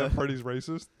upset that Freddy's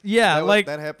racist. Yeah, that, like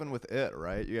that happened with It,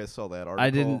 right? You guys saw that article? I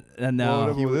didn't know.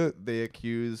 Well, He with w- It. They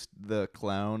accused the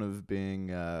clown of being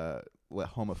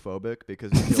homophobic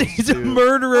because he kills He's a two-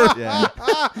 murderer. Yeah.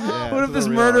 Yeah, What it's if a this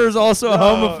real murderer is article. also a To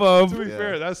homophobe? be Yeah.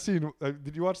 fair, that scene.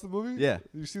 Did you watch the movie? Yeah.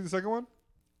 Did you see the second one?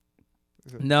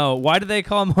 No. Why did they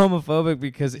call him homophobic?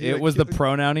 Because Yeah, it was the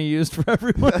pronoun he used for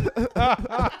everyone.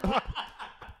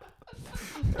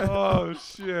 Oh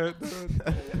shit!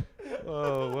 dude.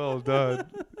 Oh, well done.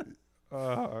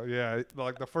 Yeah,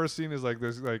 like the first scene is like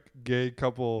this like gay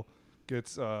couple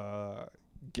gets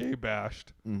gay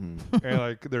bashed, Mhm. and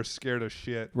like they're scared of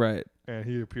shit, Right. and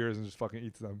he appears and just fucking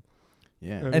eats them.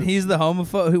 Yeah. And he's the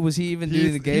homophobe. Who was he even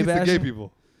doing the gay he's bashing? the gay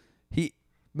people. He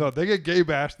No, they get gay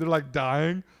bashed. They're like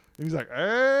dying, and he's like,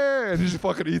 "Hey!" and he just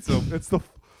fucking eats them.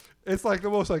 It's like the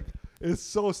most like it's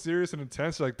so serious and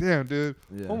intense. You're like, damn, dude,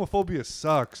 Yeah. homophobia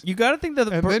sucks. You got to think that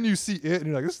the And then you see it, and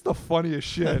you're like, this is the funniest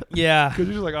shit. yeah. Because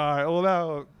you're just like, all right, well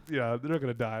now, yeah, they're not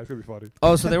gonna die. It's gonna be funny.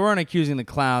 Oh, so they weren't accusing the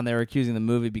clown; they were accusing the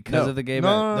movie because No. of the gay.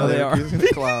 No, no, they they're are. accusing the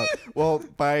clown. Well,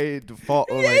 by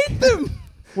default, or like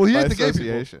Well, he by ate the gay people.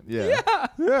 association. Yeah.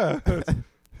 Yeah.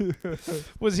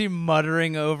 Was he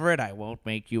muttering over it? I won't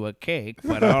make you a cake,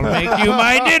 but I'll make you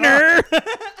my dinner.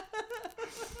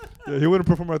 Yeah, he wouldn't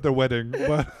perform at their wedding,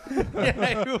 but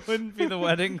Yeah, he wouldn't be the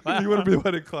wedding clown. he wouldn't be the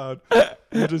wedding clown.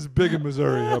 He's just big in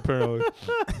Missouri, apparently.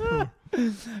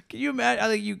 Can you imagine? I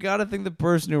think you got to think the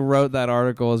person who wrote that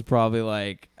article is probably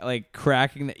like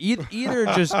cracking the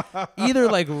either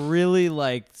like really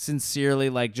like sincerely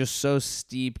like just so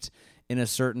steeped in a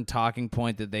certain talking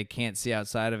point that they can't see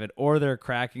outside of it, or they're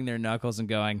cracking their knuckles and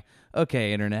going,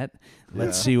 "Okay, internet,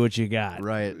 let's Yeah. see what you got."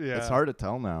 Right. Yeah. It's hard to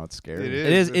tell now. It's scary. It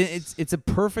It is. It's- It's a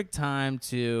perfect time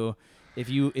to, if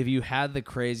you had the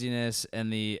craziness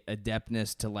and the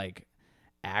adeptness to like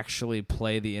actually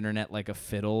play the internet like a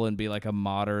fiddle and be like a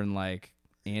modern like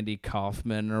Andy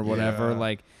Kaufman or whatever. Yeah.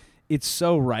 Like it's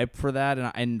so ripe for that,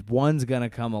 and one's gonna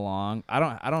come along.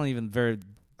 I don't even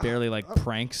barely like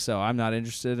pranks, so I'm not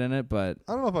interested in it. But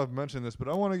I don't know if I've mentioned this, but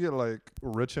I want to get like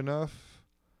rich enough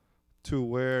to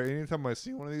where anytime I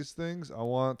see one of these things, I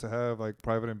want to have like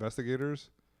private investigators.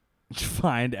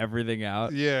 find everything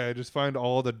out. Yeah, just find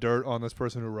all the dirt on this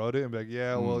person who wrote it and be like,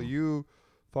 yeah, well, you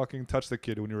fucking touched the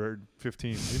kid when you were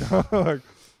 15. You know, like,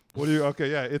 what do you? Okay,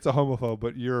 yeah, it's a homophobe,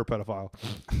 but you're a pedophile.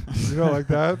 You know, like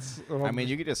that's. I mean,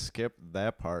 you could just skip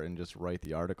that part and just write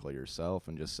the article yourself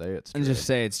and just say it's true. And just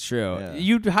say it's true. Yeah.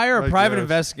 You'd hire a I private guess.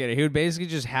 investigator. He would basically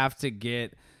just have to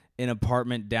get an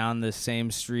apartment down the same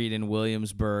street in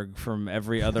Williamsburg from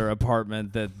every other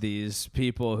apartment that these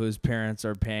people whose parents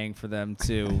are paying for them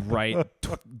to write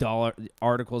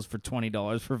articles for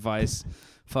 $20 for Vice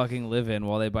fucking live in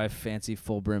while they buy fancy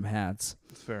full brim hats.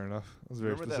 It's fair enough. That's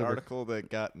very Remember that specific. article that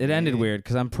got It me? ended weird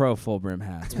because I'm pro full brim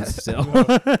hats, but still. Yeah,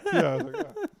 I was like, yeah.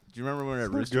 Do you remember when at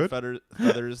pretty Rooster good.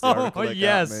 Feathers, the Oh, article that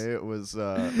yes. got me? It was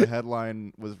the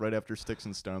headline was right after Sticks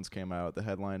and Stones came out. The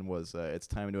headline was "It's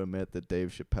time to admit that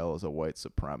Dave Chappelle is a white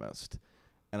supremacist,"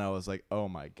 and I was like, "Oh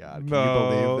my god, can you No.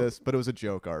 believe this?" But it was a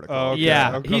joke article. Oh, okay.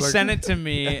 Yeah, I'm he kinda like- sent it to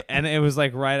me, and it was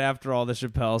like right after all the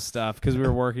Chappelle stuff because we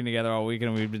were working together all weekend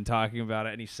and we'd been talking about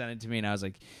it, and he sent it to me, and I was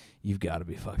like, "You've got to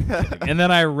be fucking kidding." And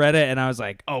then I read it, and I was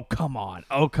like, "Oh, come on.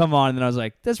 Oh, come on." And then I was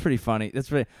like, "That's pretty funny. That's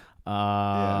pretty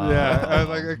Yeah, I was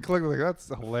like, I clicked like that's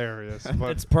hilarious,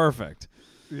 but it's perfect.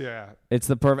 yeah, It's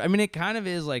the perfect. I mean, it kind of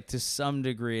is like to some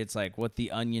degree. It's like what the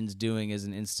Onion's doing as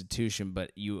an institution,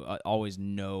 but you always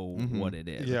know what it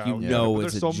is. yeah, You yeah. know But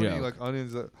it's there's a so joke. many like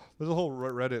onions. There's a whole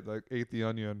Reddit like ate the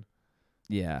onion,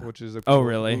 yeah. which is Oh,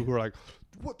 really? Who are like,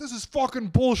 what? This is fucking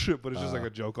bullshit, but it's just like a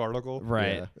joke article,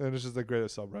 Right. Yeah. And it's just the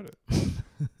greatest subreddit.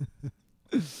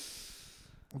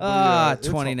 But Ah, yeah, it's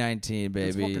fu- 2019,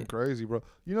 It's baby. fucking crazy, bro.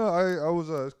 You know, I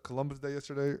was Columbus Day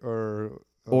yesterday,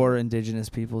 Or Indigenous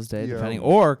Peoples Day, yeah. depending.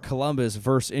 Or Columbus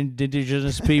versus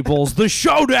Indigenous Peoples, the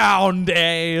Showdown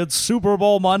Day. It's Super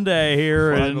Bowl Monday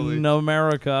here Finally. in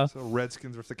America. so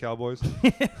Redskins versus the Cowboys,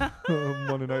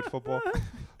 Monday Night Football.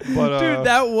 But Dude,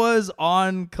 that was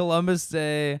on Columbus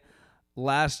Day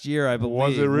last year, I believe.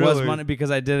 Was it Was really? Monday because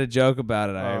I did a joke about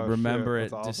it. I Oh, remember shit.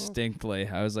 it That's awesome. distinctly.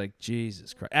 I was like,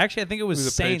 Jesus Christ. Actually, I think it was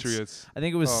the Saints. Patriots. I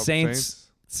think it was Oh, Saints.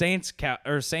 Saints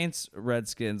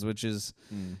Redskins, which is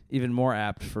even more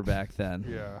apt for back then.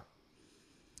 Yeah.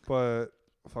 But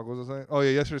fuck, what was I saying? Oh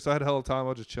yeah, yesterday. So I had a hell of a time. I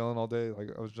was just chilling all day. Like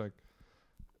I was like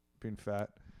being fat,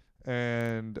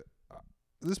 and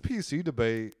this PC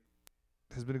debate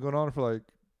has been going on for like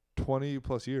 20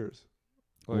 plus years.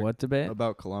 Like, What debate?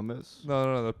 About Columbus.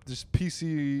 No. Just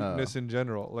PC-ness Oh. in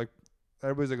general. Like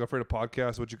everybody's like afraid of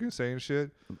podcasts, what you can say and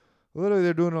shit. Literally,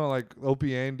 they're doing it on like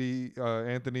Opie Anthony,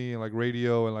 and like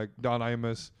radio, and like Don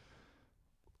Imus.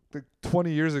 Like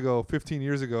 20 years ago, 15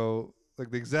 years ago, like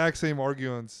the exact same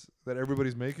arguments that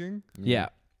everybody's making. Yeah.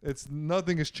 It's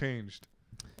nothing has changed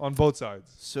on both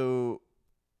sides. So,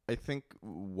 I think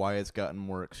why it's gotten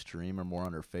more extreme or more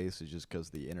on her face is just because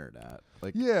the internet.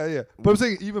 Like, Yeah. But I'm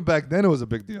saying even back then it was a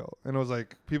big deal, and it was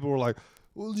like people were like,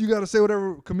 "Well, you got to say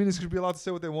whatever. Comedians should be allowed to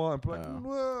say what they want." But, like,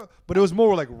 "Wah." But it was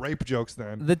more like rape jokes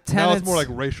then. The Now it's tenets, more like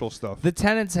racial stuff. the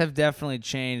tenets have definitely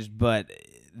changed, but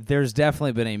there's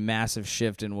definitely been a massive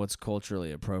shift in what's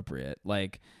culturally appropriate.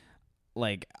 Like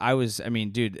I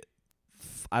mean, dude,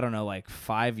 I don't know, like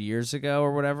 5 years ago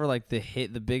or whatever, like the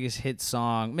biggest hit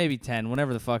song, maybe 10,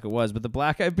 whenever the fuck it was, but the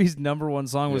Black Eyed Peas #1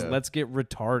 song was Yeah. "Let's Get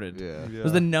Retarded." yeah. It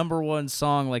was the #1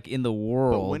 song like in the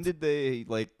world. But when did they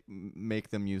like make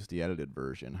them use the edited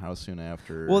version? How soon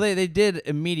after? Well, they did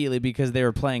immediately because they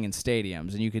were playing in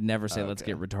stadiums, and you could never say "Let's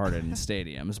Okay. get retarded" in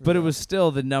stadiums. But it was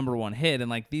still the #1 hit, and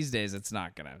like these days, it's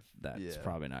not gonna. That's Yeah.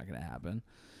 probably not gonna happen.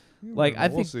 You like, never I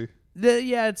know. We'll think- see.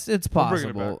 Yeah, it's bringing it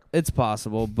possible. back. It's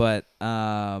possible, but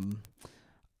I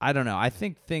don't know. I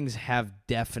think things have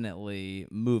definitely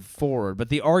moved forward, but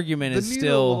the argument The is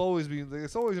needle will still always be.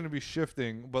 It's always going to be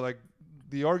shifting, but like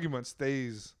the argument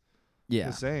stays yeah.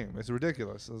 the same. It's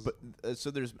ridiculous. But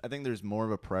so I think there's more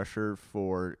of a pressure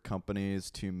for companies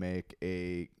to make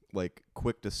a like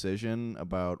quick decision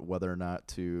about whether or not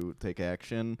to take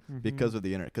action because of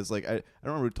the internet. Because like I don't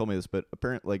remember who told me this, but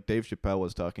apparently like Dave Chappelle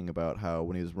was talking about how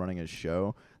when he was running his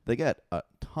show, they got a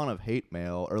ton of hate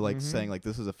mail or like saying like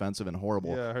this is offensive and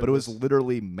horrible. Yeah, I heard but it was this.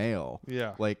 literally mail.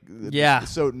 Yeah. Like Yeah.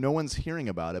 So no one's hearing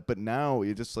about it, but now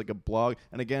you just like a blog,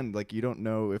 and again, like you don't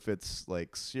know if it's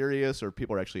like serious or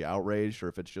people are actually outraged or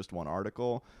if it's just one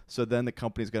article. So then the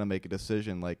company's gonna make a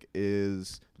decision like,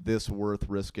 is this worth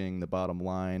risking the bottom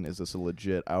line? Is this a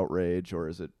legit outrage or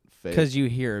is it fake? Because you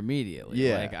hear immediately.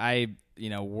 Yeah. Like I,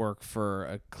 work for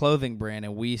a clothing brand,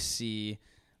 and we see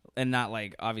and not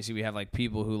like obviously we have like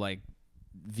people who like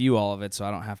view all of it, so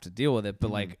I don't have to deal with it.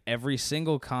 But like every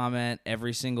single comment,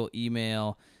 every single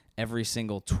email, every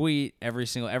single tweet, every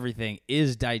single everything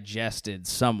is digested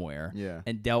somewhere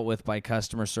and dealt with by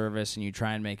customer service, and you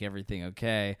try and make everything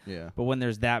okay. Yeah. But when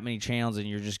there's that many channels and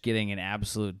you're just getting an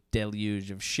absolute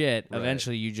deluge of shit, Right.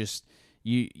 eventually you just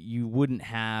you wouldn't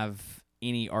have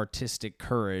any artistic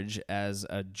courage as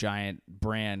a giant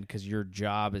brand because your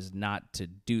job is not to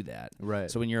do that. Right.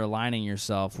 So when you're aligning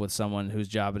yourself with someone whose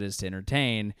job it is to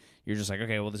entertain, you're just like,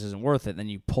 okay, well, this isn't worth it. Then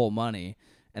you pull money.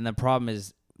 And the problem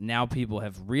is now people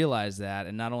have realized that,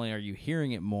 and not only are you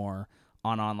hearing it more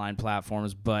on online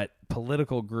platforms, but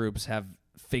political groups have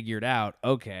figured out,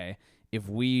 okay, if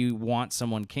we want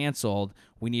someone canceled,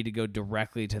 we need to go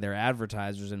directly to their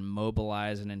advertisers and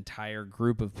mobilize an entire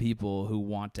group of people who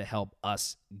want to help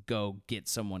us go get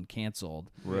someone canceled.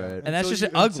 Right. And that's just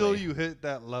ugly. Until you hit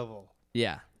that level.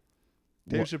 Yeah.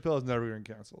 Dave Chappelle is never getting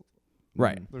canceled.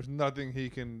 Right. There's nothing he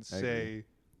can say.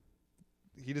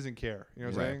 He doesn't care. You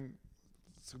know what I'm saying?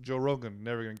 So Joe Rogan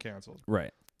never getting canceled.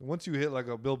 Right. Once you hit like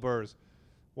a Bill Burr's,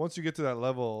 once you get to that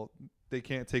level, they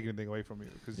can't take anything away from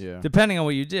you. Depending on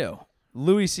what you do.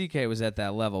 Louis C.K. was at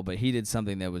that level, but he did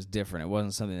something that was different. It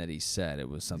wasn't something that he said. It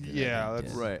was something that he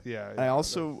that's did. Right. Yeah.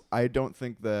 I don't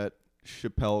think that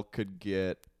Chappelle could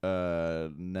get a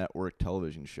network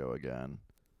television show again.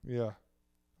 Yeah.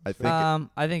 I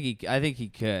think he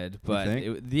could, but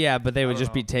think? but they would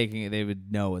just be know. taking. They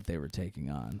would know what they were taking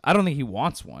on. I don't think he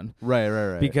wants one.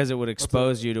 Right. Because it would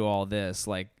expose you to all this.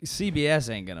 Like CBS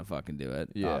ain't gonna fucking do it,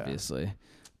 obviously.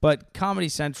 But Comedy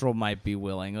Central might be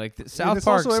willing. Like South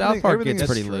Park gets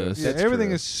pretty loose. Yeah,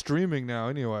 everything is streaming now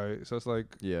anyway. So it's like,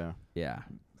 yeah. I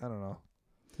don't know.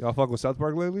 Y'all fuck with South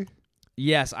Park lately?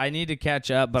 Yes, I need to catch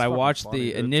up, but I watched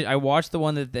I watched the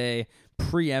one that they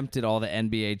preempted all the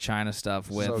NBA China stuff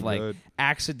with, So like good.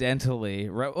 accidentally.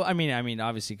 Right? Well, I mean,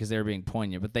 obviously because they were being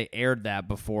poignant, but they aired that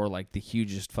before like the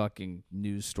hugest fucking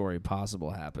news story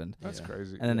possible happened. That's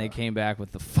crazy. And then they came back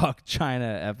with the fuck China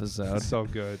episode. So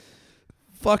good.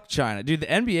 Fuck China, dude. The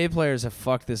NBA players have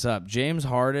fucked this up. James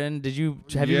Harden, have you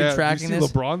been tracking did you see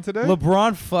this? LeBron today?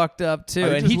 LeBron fucked up too,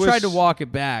 and he tried to wish- walk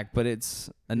it back, but it's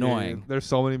annoying. Yeah, there's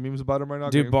so many memes about him right now.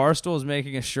 Dude, Barstool is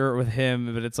making a shirt with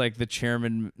him, but it's like the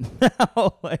chairman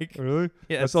now. Like, Really?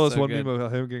 yeah, I saw this so one good. meme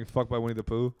of him getting fucked by Winnie the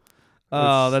Pooh.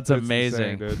 Oh, that's It's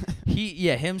amazing. insane,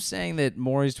 dude. Him saying that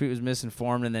Maury's tweet was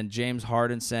misinformed, and then James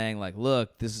Harden saying like,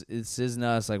 "Look, this isn't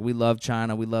us. Like, we love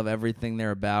China. We love everything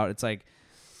they're about." It's like,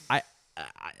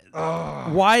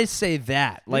 why say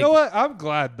that? Like, you know what? I'm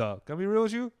glad though. Can I be real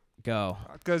with you? go.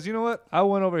 Because you know what? I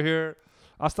went over here.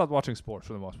 I stopped watching sports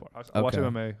for the most part. I watch Okay.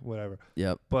 MMA, whatever.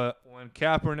 Yep. But when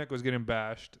Kaepernick was getting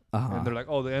bashed, and they're like,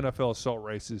 "Oh, the NFL is so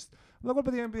racist," I'm like, "What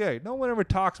about the NBA? No one ever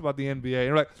talks about the NBA." And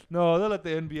they're like, "No, they let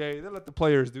the NBA, they let the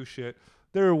players do shit.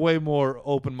 They're way more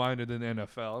open-minded than the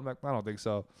NFL." I'm like, "I don't think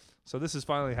so." So this is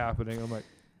finally happening. I'm like,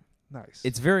 nice.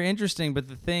 It's very interesting, but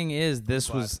the thing is, this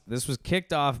was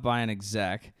kicked off by an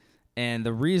exec, and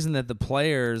the reason that the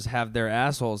players have their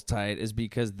assholes tight is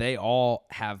because they all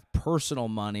have personal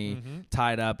money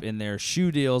tied up in their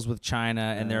shoe deals with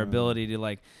China and their ability to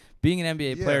like. Being an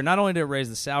NBA player, not only did it raise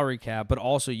the salary cap, but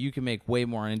also you can make way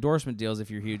more on endorsement deals if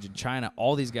you're huge in China.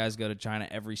 All these guys go to China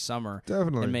every summer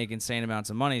and make insane amounts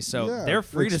of money. So they're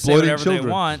free to say whatever they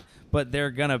want, but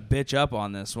they're going to bitch up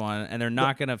on this one, and they're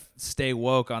not going to stay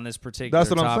woke on this particular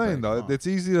That's what topic. I'm saying, though. It's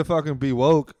easy to fucking be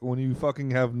woke when you fucking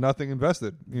have nothing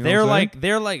invested. You know they're what I'm saying?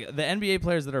 they're like the NBA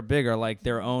players that are big are like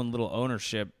their own little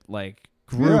ownership like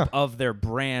group of their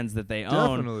brands that they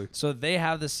own. Definitely. So they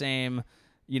have the same,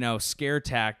 scare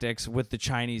tactics with the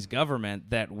Chinese government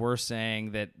that we're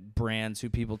saying that brands who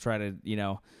people try to,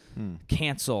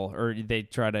 cancel or they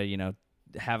try to,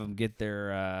 have them get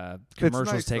their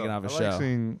commercials nice, taken though. off a I show. like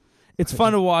seeing, It's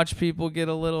fun to watch people get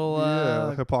a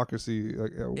little hypocrisy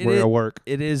at work.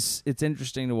 It's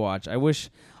interesting to watch. I wish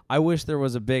there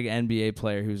was a big NBA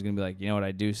player who's going to be like, you know what,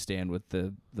 I do stand with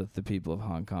the people of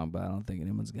Hong Kong, but I don't think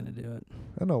anyone's going to do it.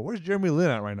 I don't know. Where's Jeremy Lin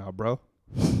at right now, bro?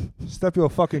 Step your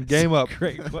fucking game up.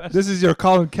 Great question. This is your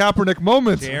Colin Kaepernick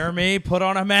moment. Jeremy, put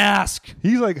on a mask.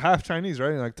 He's like half Chinese,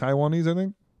 right? Like Taiwanese, I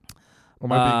think. Or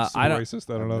am I being super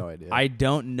racist? I don't know. No idea. I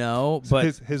don't know,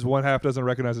 but his one half doesn't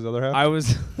recognize his other half. I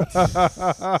was.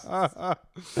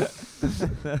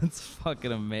 That's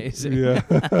fucking amazing. Yeah.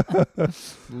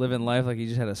 Living life like he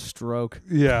just had a stroke.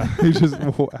 Yeah. He's just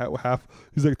half.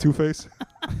 He's like Two-Face.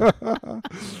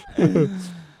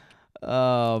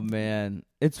 Oh man,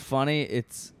 it's funny.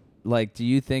 Like, do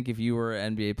you think if you were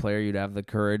an NBA player, you'd have the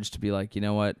courage to be like, you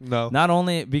know what? No. Not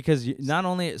only because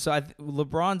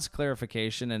LeBron's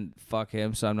clarification, and fuck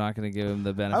him, so I'm not going to give him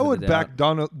the benefit. I would of the doubt.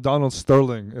 back Donald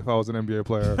Sterling if I was an NBA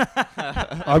player.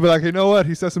 I'd be like, you know what?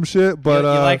 He said some shit, but you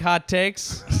like hot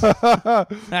takes?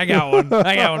 I got one.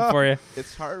 I got one for you.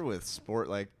 It's hard with sport,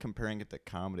 like comparing it to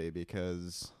comedy,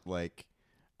 because like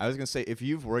I was gonna say, if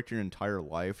you've worked your entire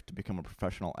life to become a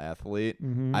professional athlete,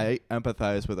 Mhm. I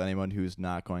empathize with anyone who's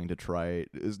not going to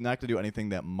is not to do anything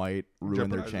that might ruin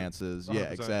their Jeopardize it. chances. 100%. Yeah,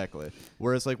 exactly.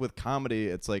 Whereas like with comedy,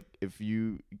 it's like if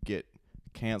you get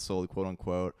canceled, quote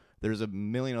unquote, there's a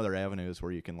million other avenues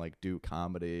where you can like do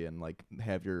comedy and like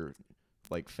have your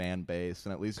like fan base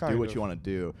and at least Kind do what of. you want to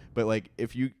do. But like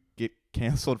if you get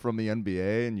canceled from the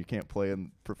NBA and you can't play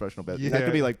in professional basketball, that Yeah.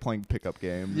 could be like playing pickup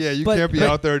games. Yeah, you But- can't be but-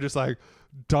 out there just like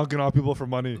dunking on people for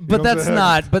money. You know But what I'm that's saying?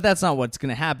 not. But that's not what's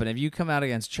going to happen. If you come out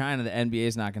against China, the NBA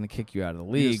is not going to kick you out of the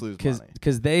You league just lose money.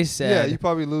 because they Yeah, said. you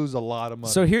probably lose a lot of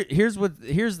money. So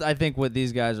here's I think what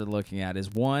these guys are looking at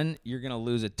is, one, you're going to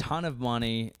lose a ton of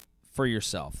money for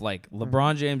yourself. Like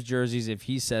LeBron James jerseys, if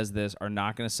he says this, are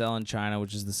not going to sell in China,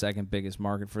 which is the second biggest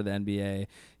market for the NBA.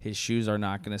 His shoes are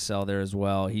not going to sell there as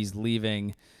well. He's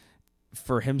leaving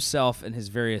for himself and his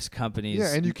various companies.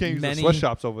 yeah, and you can't use the many,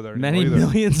 sweatshops over there many anymore either.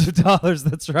 millions of dollars.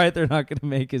 That's right. They're not going to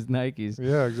make his Nikes.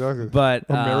 Yeah, exactly. But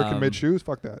American-made shoes,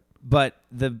 fuck that. But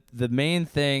the main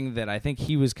thing that I think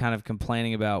he was kind of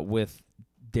complaining about with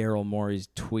Daryl Morey's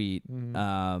tweet,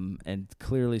 and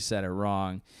clearly said it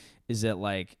wrong, is that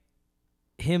like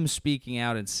him speaking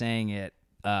out and saying it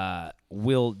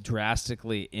will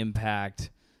drastically impact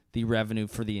the revenue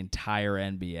for the entire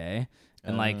NBA.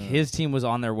 And like his team was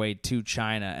on their way to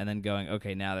China and then going,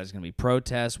 okay, now there's going to be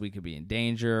protests. We could be in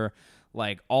danger.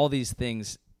 Like all these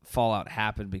things fallout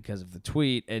happened because of the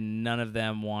tweet, and none of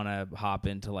them want to hop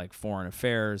into like foreign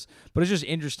affairs. But it's just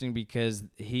interesting because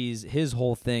his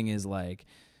whole thing is like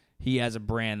he has a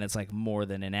brand that's like more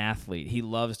than an athlete. He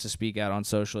loves to speak out on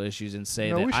social issues and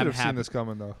say No, that we should I'm have happy seen this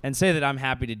coming though. and say that I'm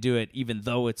happy to do it, even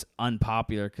though it's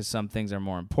unpopular because some things are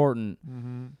more important.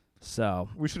 So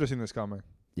We should have seen this coming.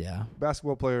 yeah,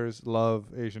 Basketball players love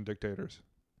Asian dictators.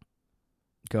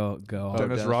 go.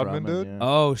 Dennis Rodman, dude? Yeah.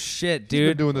 Oh shit, He's been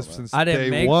dude! doing this since I didn't day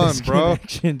make one, this bro.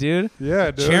 connection, dude. Yeah,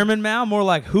 dude. Chairman Mao, more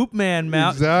like Hoop Man Mao,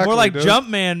 Exactly, more like dude. Jump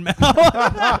Man Mao.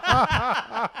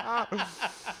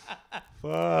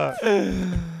 Fuck.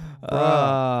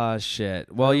 Oh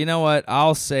shit. Well, you know what?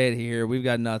 I'll say it here. We've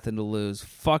got nothing to lose.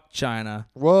 Fuck China.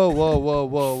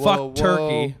 Whoa. Fuck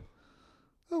Turkey.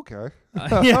 Okay.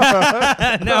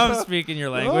 Yeah. Now I'm speaking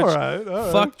your language. All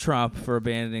right. Fuck Trump for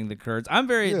abandoning the Kurds. I'm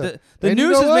very. Yeah. The And you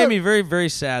news know has made what? me very, very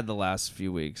sad the last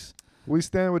few weeks. We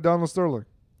stand with Donald Sterling.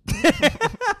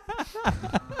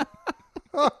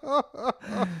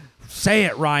 Say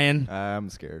it, Ryan. I'm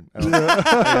scared.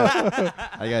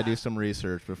 I gotta do some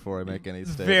research before I make any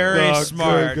statement. Very Dog,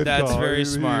 smart. good That's call. very You-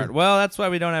 smart. Well, that's why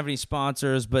we don't have any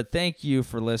sponsors, but thank you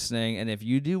for listening. And if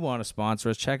you do want to sponsor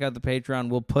us, check out the Patreon.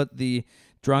 We'll put the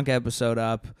drunk episode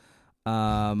up.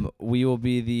 We will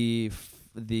be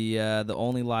the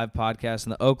only live podcast in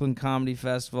the Oakland Comedy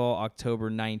Festival,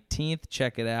 October 19th.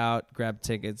 Check it out. Grab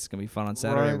tickets. It's going to be fun on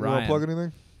Saturday. Ryan, you want to plug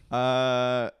anything?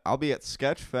 I'll be at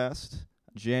Sketchfest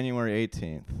January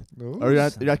 18th. No. Or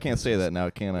I can't say that now,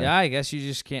 can I? Yeah, I guess you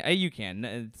just can't. You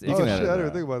can. You Oh, can shit. I edit didn't even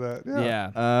that. think about that.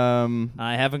 Yeah.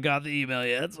 I haven't got the email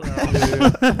yet. So.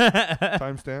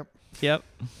 Timestamp. Yep.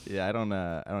 Yeah, I don't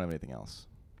have anything else.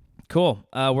 Cool.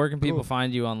 Where can people Cool.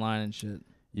 find you online and shit?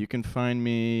 You can find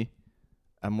me.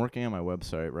 I'm working on my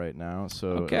website right now, so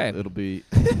Okay. it'll be.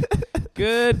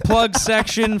 Good plug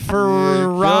section for Yeah, killing it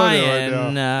right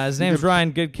Ryan. now. His You name's can-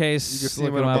 Ryan Goodcase. you can see Look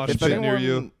him at him a up. bunch of If shit near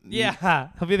you. anyone- Yeah,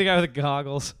 he'll be the guy with the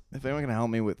goggles. If anyone can help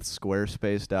me with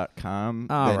Squarespace.com,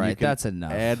 All then you right, can that's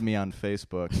enough. add me on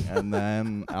Facebook, and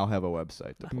then I'll have a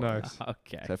website to plug. Nice.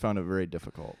 Okay. I found it very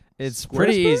difficult. It's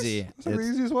pretty Squarespace? easy. It's like the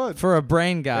It's- easiest one. For a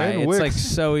brain guy, And it's Wix. like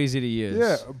so easy to use.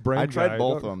 Yeah, brain I tried guy.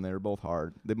 both of them. They were both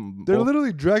hard. They're both,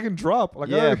 literally drag and drop. Like,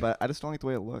 yeah, I- but I just don't like the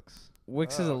way it looks.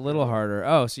 Wix is a little harder.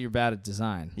 Oh, so you're bad at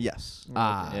design. Yes.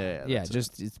 Ah, Yeah, yeah, that's it.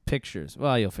 just it's pictures.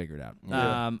 Well, you'll figure it out.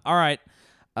 Yeah. All right.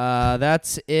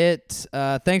 That's it.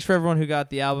 Thanks for everyone who got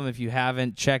the album. If you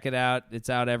haven't, check it out. It's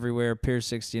out everywhere. Pier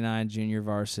 69, Junior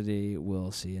Varsity.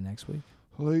 We'll see you next week.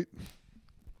 Late.